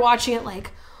sitting there watching it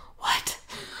like, what?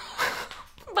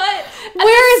 But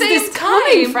Where is this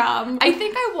coming from? I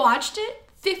think I watched it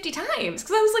 50 times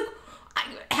because I was like,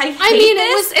 I hate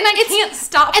it and I can't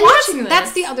stop and watching this.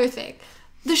 That's the other thing.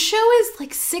 The show is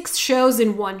like 6 shows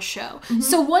in one show. Mm-hmm.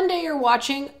 So one day you're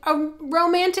watching a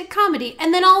romantic comedy,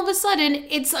 and then all of a sudden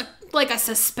it's like a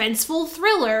suspenseful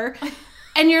thriller.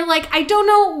 And you're like, I don't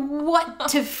know what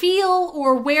to feel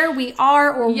or where we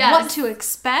are or Yes. what to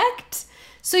expect.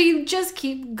 So you just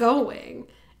keep going.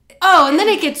 Oh, and then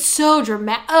it gets so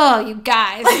dramatic. Oh, you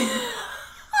guys.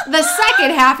 The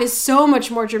second half is so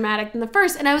much more dramatic than the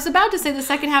first. And I was about to say the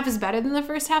second half is better than the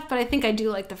first half, but I think I do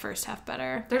like the first half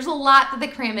better. There's a lot that they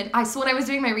cram in. So when I was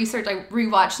doing my research, I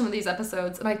rewatched some of these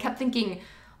episodes, and I kept thinking,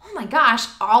 oh my gosh,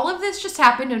 all of this just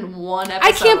happened in one episode.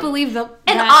 I can't believe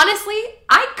And honestly,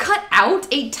 I cut out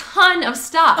a ton of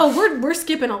stuff. Oh, we're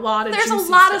skipping a lot of There's a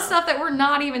juicy lot of stuff that we're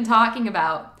not even talking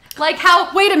about. Like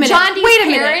how Wait a minute, John Dee's wait a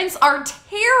minute. parents are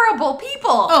terrible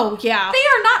people. Oh, yeah. They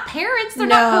are not parents. They're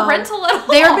not parental at all.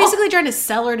 They are basically trying to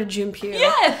sell her to Junpei.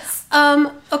 Yes.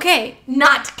 Okay.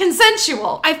 Not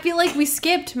consensual. I feel like we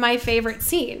skipped my favorite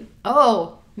scene.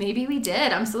 Oh, maybe we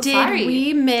did. I'm so Did sorry.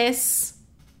 we miss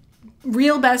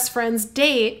Real Best Friend's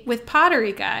date with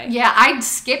Pottery Guy? Yeah, I'd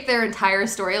skip their entire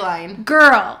storyline.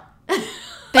 Girl,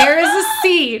 there is a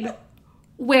scene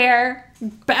where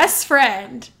best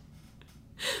friend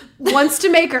wants to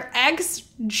make her ex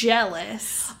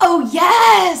jealous. Oh,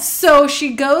 yes! So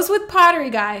she goes with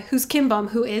Pottery Guy, who's Kim Bum,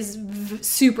 who is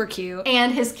super cute.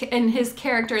 And his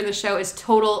character in the show is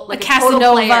total, like a Casanova.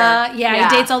 total player. Yeah,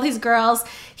 he dates all these girls.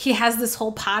 He has this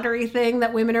whole pottery thing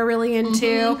that women are really into.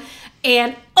 Mm-hmm.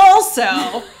 And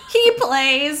also, he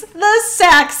plays the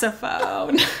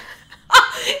saxophone. Yeah.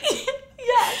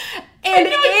 And I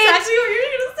know exactly what you're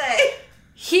going to say.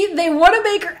 they want to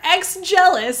make her ex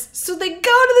jealous, so they go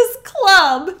to this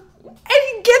club, and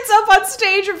he gets up on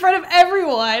stage in front of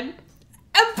everyone and,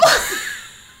 and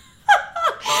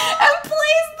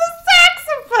plays the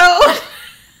saxophone.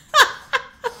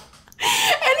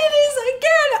 And it is,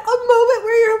 again, a moment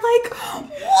where you're like,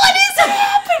 what is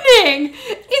happening?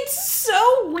 It's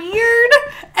so weird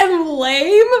and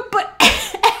lame, but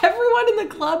everyone in the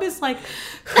club is like,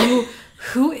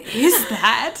 who is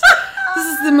that?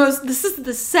 This is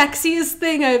the sexiest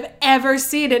thing I've ever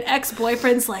seen. And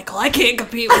ex-boyfriend's like, well, I can't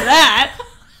compete with that.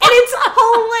 And it's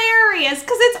hilarious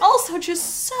because it's also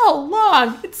just so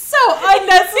long. It's so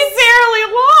unnecessarily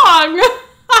long.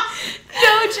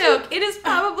 No joke. It is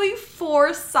probably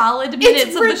 4 solid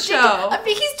minutes of the show. I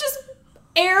mean, he's just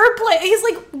he's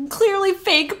like clearly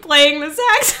fake playing the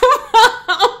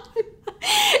saxophone. It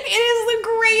is the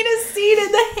greatest scene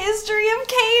in the history of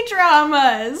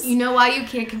K-dramas. You know why you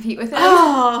can't compete with him?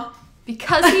 Oh.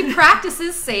 Because he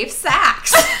practices safe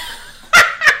sax.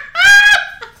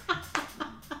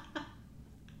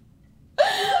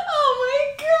 Oh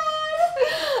my god.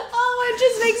 Oh, it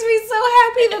just makes me so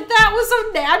happy that was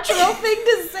a natural thing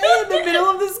to say in the middle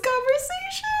of this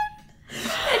conversation.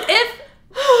 And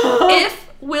if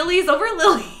Willie's over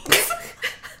Lily's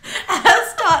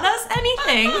has taught us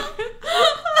anything,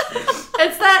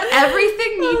 it's that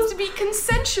everything needs to be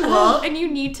consensual and you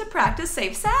need to practice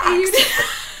safe sex.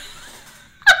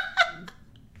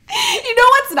 You know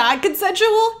what's not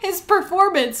consensual? His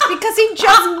performance, because he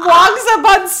just walks up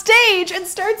on stage and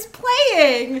starts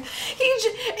playing.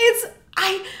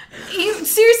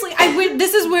 Seriously,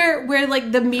 this is where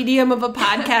like the medium of a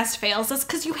podcast fails us,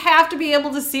 because you have to be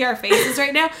able to see our faces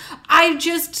right now. I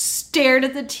just stared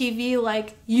at the TV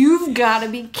like, you've got to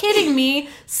be kidding me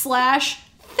 /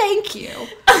 thank you.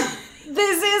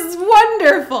 This is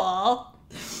wonderful.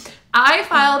 I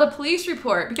filed a police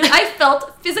report because I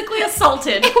felt physically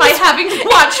assaulted by having to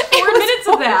watch 4 minutes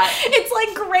of that. It's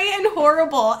like great and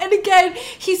horrible. And again,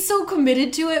 he's so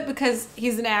committed to it because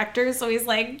he's an actor, so he's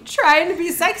like trying to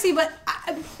be sexy, but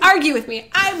argue with me.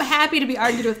 I'm happy to be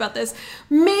argued with about this.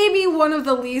 Maybe one of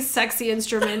the least sexy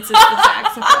instruments is the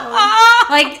saxophone.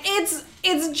 Like,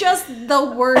 it's just the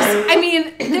worst. I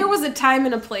mean, there was a time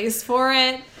and a place for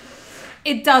it.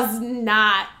 It does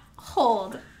not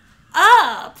hold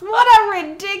up. What a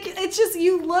ridiculous. It's just,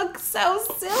 you look so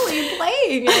silly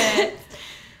playing it.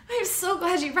 I'm so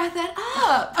glad you brought that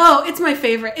up. Oh, it's my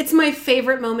favorite. It's my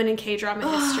favorite moment in K-drama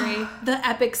history. The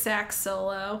epic sax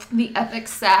solo. The epic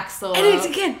sax solo. And it's,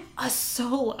 again, a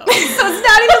solo. So it's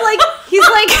not even like he's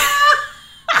like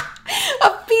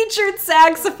a featured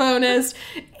saxophonist.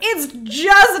 It's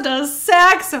just a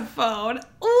saxophone.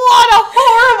 What a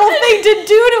horrible thing to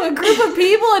do to a group of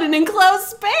people in an enclosed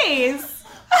space.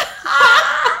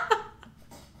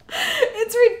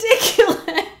 It's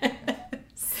ridiculous.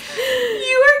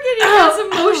 You are getting as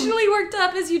emotionally worked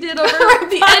up as you did over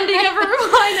the ending of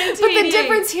Reply 1988. But the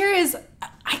difference here is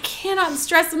I cannot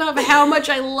stress enough how much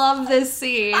I love this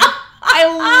scene. I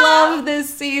love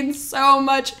this scene so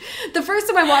much. The first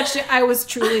time I watched it, I was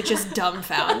truly just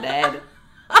dumbfounded.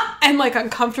 And like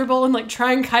uncomfortable and like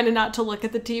trying kind of not to look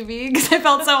at the TV because I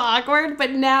felt so awkward.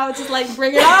 But now it's just like,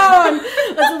 bring it on.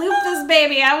 Let's loop this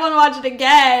baby. I want to watch it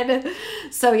again.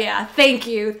 So yeah, thank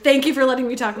you. Thank you for letting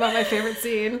me talk about my favorite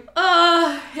scene.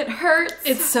 It hurts.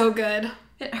 It's so good.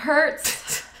 It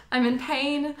hurts. I'm in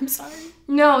pain. I'm sorry.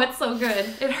 No, it's so good.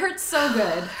 It hurts so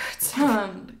good.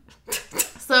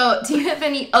 So, do you have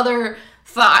any other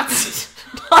thoughts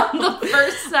on the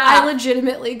first set? I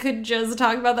legitimately could just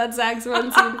talk about that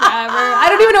saxophone scene forever. I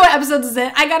don't even know what episodes it's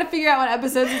in. I gotta figure out what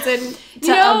episodes it's in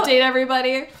to update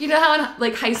everybody. You know how in,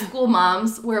 like, high school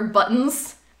moms wear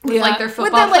buttons with like their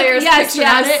football the, like, players pictured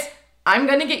on it? I'm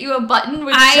gonna get you a button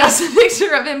with just a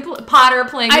picture of him, Potter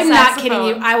playing I'm saxophone. not kidding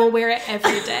you. I will wear it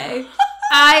every day.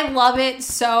 I love it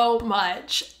so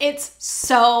much. It's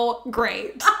so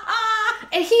great.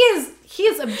 And he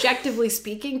is objectively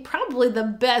speaking probably the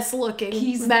best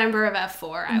looking member of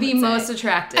F4. I would say. Most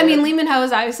attractive. I mean, Lee Min-ho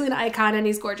is obviously an icon and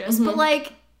he's gorgeous, but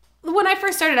like when I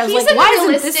first started, I was He's like, an why isn't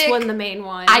realistic- this one the main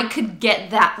one? I could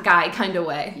get that guy kind of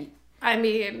way. I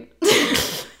mean,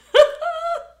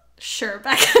 sure,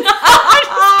 Becca.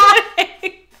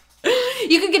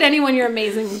 You could get anyone. You're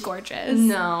amazing and gorgeous.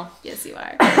 No. Yes, you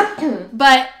are.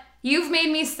 But you've made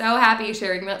me so happy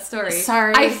sharing that story.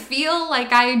 Sorry. I feel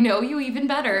like I know you even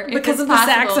better. Because of the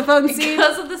saxophone scene?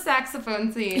 Because of the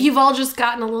saxophone scene. You've all just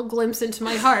gotten a little glimpse into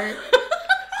my heart.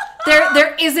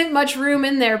 There isn't much room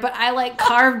in there, but I like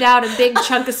carved out a big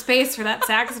chunk of space for that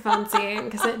saxophone scene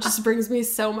because it just brings me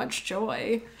so much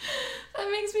joy. That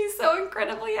makes me so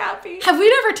incredibly happy. Have we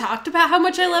never talked about how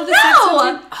much I love the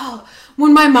saxophone scene? Oh,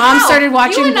 when my mom started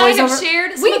watching You and Boys I have Over...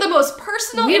 shared some of the most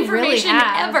personal information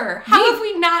ever. How have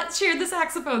we not shared the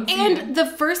saxophone scene?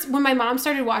 And when my mom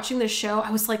started watching this show,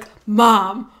 I was like,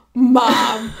 Mom,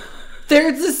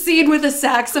 there's a scene with a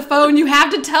saxophone. You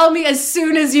have to tell me as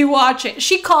soon as you watch it.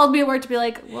 She called me at work to be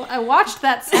like, well, I watched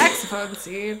that saxophone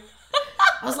scene.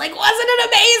 I was like, wasn't it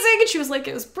amazing? And she was like,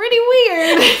 it was pretty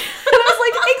weird. And I was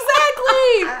like,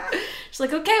 exactly. She's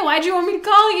like, okay, why'd you want me to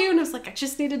call you? And I was like, I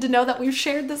just needed to know that we've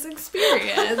shared this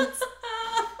experience.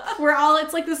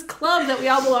 It's like this club that we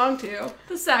all belong to.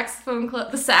 The saxophone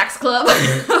club. The sax club.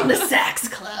 The sax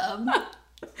club.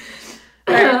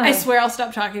 All right, I swear I'll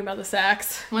stop talking about the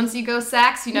sax. Once you go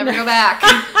sax, you never go back.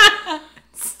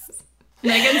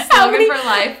 Megan's slogan for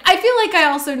life. I feel like I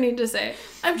also need to say,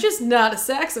 I'm just not a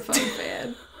saxophone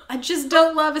fan. I just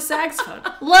don't love a saxophone.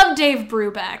 Love Dave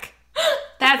Brubeck.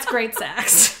 That's great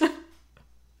sax.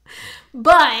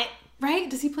 But, right?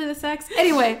 Does he play the sax?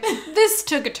 Anyway, this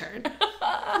took a turn.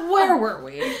 Where were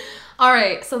we? All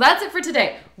right, so that's it for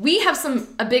today. We have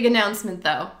a big announcement,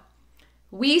 though.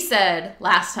 We said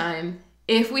last time,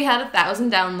 if we had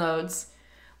 1,000 downloads,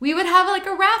 we would have like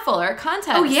a raffle or a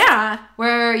contest. Oh, yeah.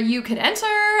 Where you could enter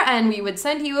and we would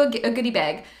send you a goodie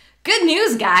bag. Good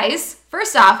news, guys.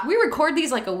 First off, we record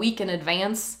these like a week in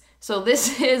advance. So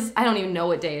this is, I don't even know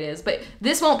what day it is, but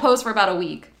this won't post for about a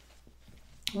week.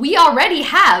 We already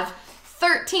have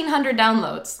 1,300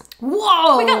 downloads.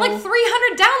 Whoa! We got like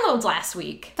 300 downloads last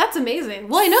week. That's amazing.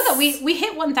 Well, I know that we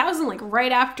hit 1,000 like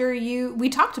right after we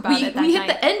talked about it that night. We hit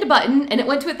the end button and it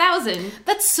went to 1,000.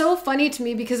 That's so funny to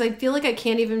me because I feel like I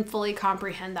can't even fully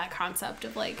comprehend that concept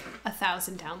of like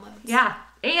 1,000 downloads. Yeah.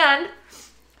 And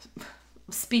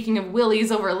speaking of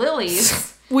willies over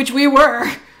lilies, which we were.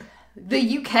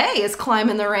 The UK is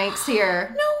climbing the ranks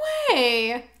here. No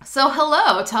Hey. So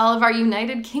hello to all of our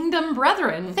United Kingdom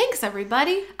brethren. Thanks,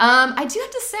 everybody. I do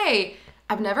have to say,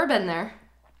 I've never been there.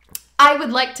 I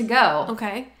would like to go.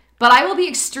 Okay. But I will be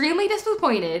extremely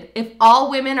disappointed if all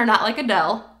women are not like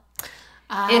Adele.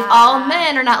 If all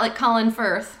men are not like Colin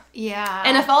Firth. Yeah.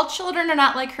 And if all children are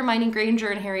not like Hermione Granger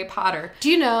and Harry Potter. Do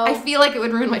you know? I feel like it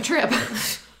would ruin my trip.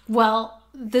 Well,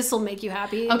 this will make you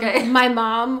happy. Okay. My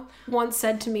mom once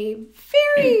said to me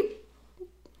very,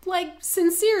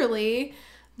 sincerely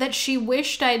that she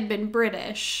wished I'd been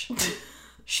British.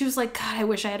 She was like, God, I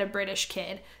wish I had a British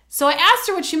kid. So I asked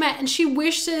her what she meant, and she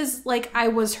wishes, I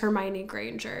was Hermione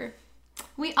Granger.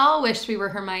 We all wished we were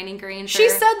Hermione Granger. She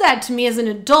said that to me as an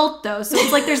adult, though, so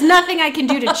it's like there's nothing I can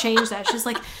do to change that. She's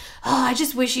like, oh, I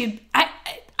just wish you'd...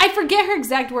 I forget her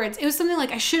exact words. It was something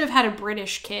like, I should have had a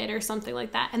British kid or something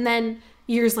like that. And then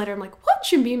years later, I'm like, what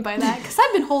do you mean by that? Because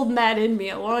I've been holding that in me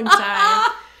a long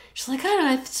time. She's like, I don't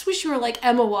know, I just wish you were like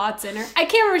Emma Watson. Or I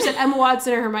can't remember if she said Emma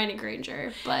Watson or Hermione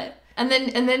Granger, but... And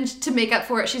then to make up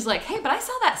for it, she's like, hey, but I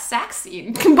saw that sax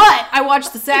scene. But I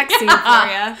watched the sax scene for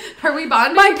you. Are we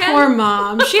bonding My again? poor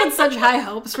mom. She had such high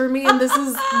hopes for me, and this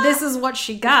is what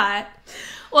she got.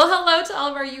 Well, hello to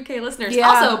all of our UK listeners. Yeah.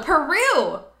 Also,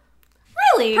 Peru.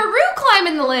 Really? Peru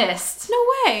climbing the list. No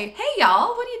way. Hey, y'all.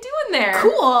 What are you doing there?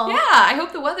 Cool. Yeah, I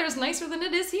hope the weather is nicer than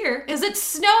it is here. Because it's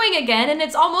snowing again, and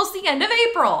it's almost the end of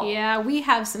April. Yeah, we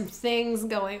have some things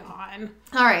going on.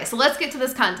 All right, so let's get to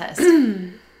this contest.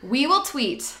 We will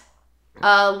tweet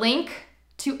a link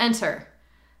to enter.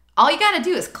 All you got to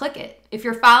do is click it. If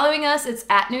you're following us, it's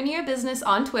at Nunia Business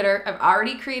on Twitter. I've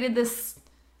already created this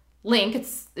link.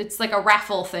 It's like a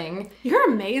raffle thing. You're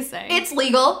amazing. It's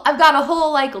legal. I've got a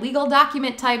whole legal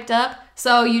document typed up.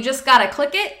 So you just got to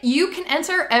click it. You can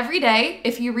enter every day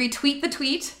if you retweet the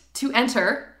tweet to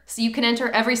enter. So you can enter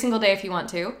every single day if you want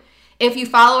to. If you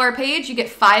follow our page, you get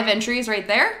 5 entries right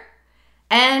there.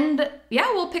 And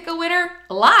yeah, we'll pick a winner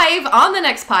live on the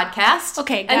next podcast.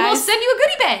 Okay, guys. And we'll send you a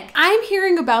goodie bag. I'm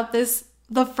hearing about this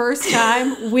the first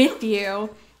time with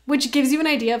you, which gives you an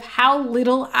idea of how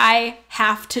little I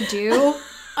have to do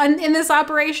in this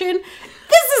operation.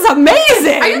 This is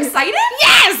amazing. Are you excited?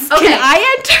 Yes. Okay. Can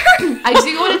I enter? I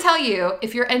do want to tell you,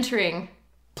 if you're entering,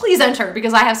 please enter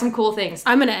because I have some cool things.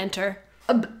 I'm going to enter.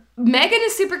 Megan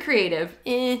is super creative.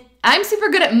 I'm super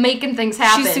good at making things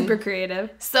happen. She's super creative.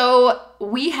 So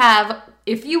we have,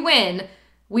 if you win,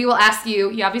 we will ask you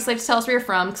obviously have to tell us where you're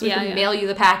from because we can mail you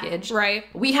the package. Right.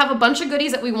 We have a bunch of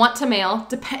goodies that we want to mail.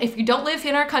 If you don't live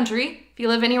in our country, if you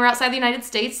live anywhere outside the United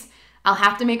States, I'll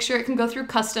have to make sure it can go through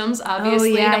customs.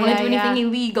 Obviously, I don't want to do anything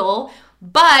illegal.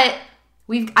 But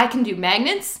I can do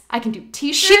magnets. I can do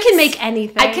t-shirts. She can make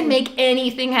anything. I can make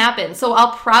anything happen. So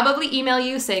I'll probably email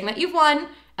you saying that you've won.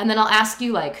 And then I'll ask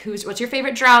you, what's your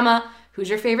favorite drama? Who's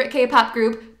your favorite K-pop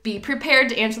group? Be prepared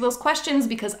to answer those questions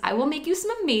because I will make you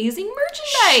some amazing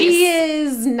merchandise. She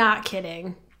is not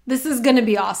kidding. This is going to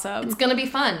be awesome. It's going to be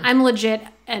fun. I'm legit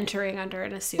entering under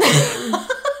an pseudonym.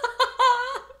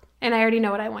 And I already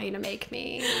know what I want you to make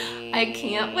me. I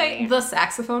can't wait. The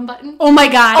saxophone button. Oh my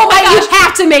god. Oh my gosh. You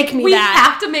have to make me We that.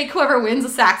 have to make whoever wins a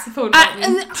saxophone button.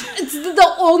 It's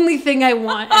the only thing I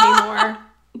want anymore.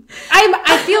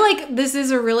 I feel like this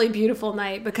is a really beautiful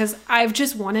night because I've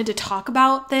just wanted to talk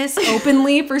about this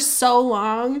openly for so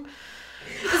long.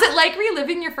 Is it like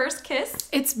reliving your first kiss?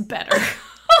 It's better.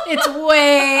 It's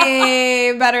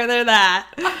way better than that.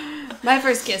 My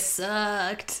first kiss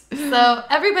sucked. So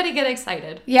everybody get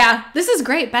excited. Yeah, this is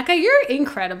great. Becca, you're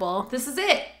incredible. This is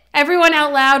it. Everyone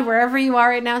out loud, wherever you are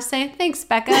right now, say, thanks,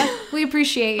 Becca. We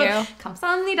appreciate you.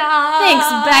 감사합니다. Thanks,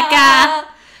 Becca.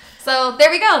 So there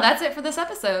we go. That's it for this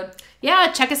episode.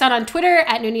 Yeah, check us out on Twitter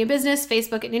at Nunia Business,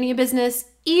 Facebook at Nunia Business.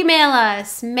 Email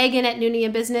us, Megan at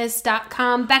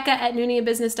NuniaBusiness.com, Becca at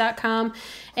NuniaBusiness.com.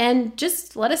 And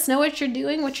just let us know what you're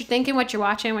doing, what you're thinking, what you're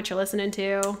watching, what you're listening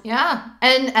to. Yeah.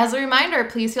 And as a reminder,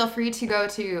 please feel free to go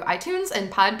to iTunes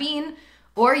and Podbean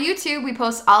or YouTube. We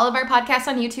post all of our podcasts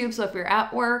on YouTube. So if you're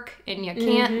at work and you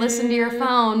can't listen to your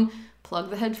phone, plug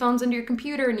the headphones into your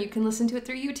computer and you can listen to it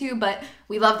through YouTube. But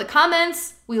we love the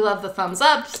comments. We love the thumbs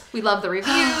ups. We love the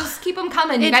reviews. Keep them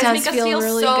coming. You guys make us feel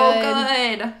really so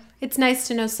good. It's nice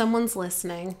to know someone's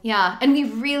listening. Yeah. And we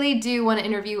really do want to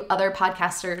interview other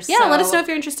podcasters. Yeah, let us know if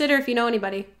you're interested or if you know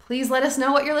anybody. Please let us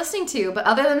know what you're listening to. But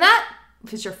other than that,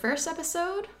 if it's your first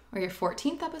episode or your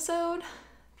 14th episode,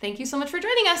 thank you so much for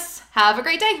joining us. Have a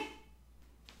great day.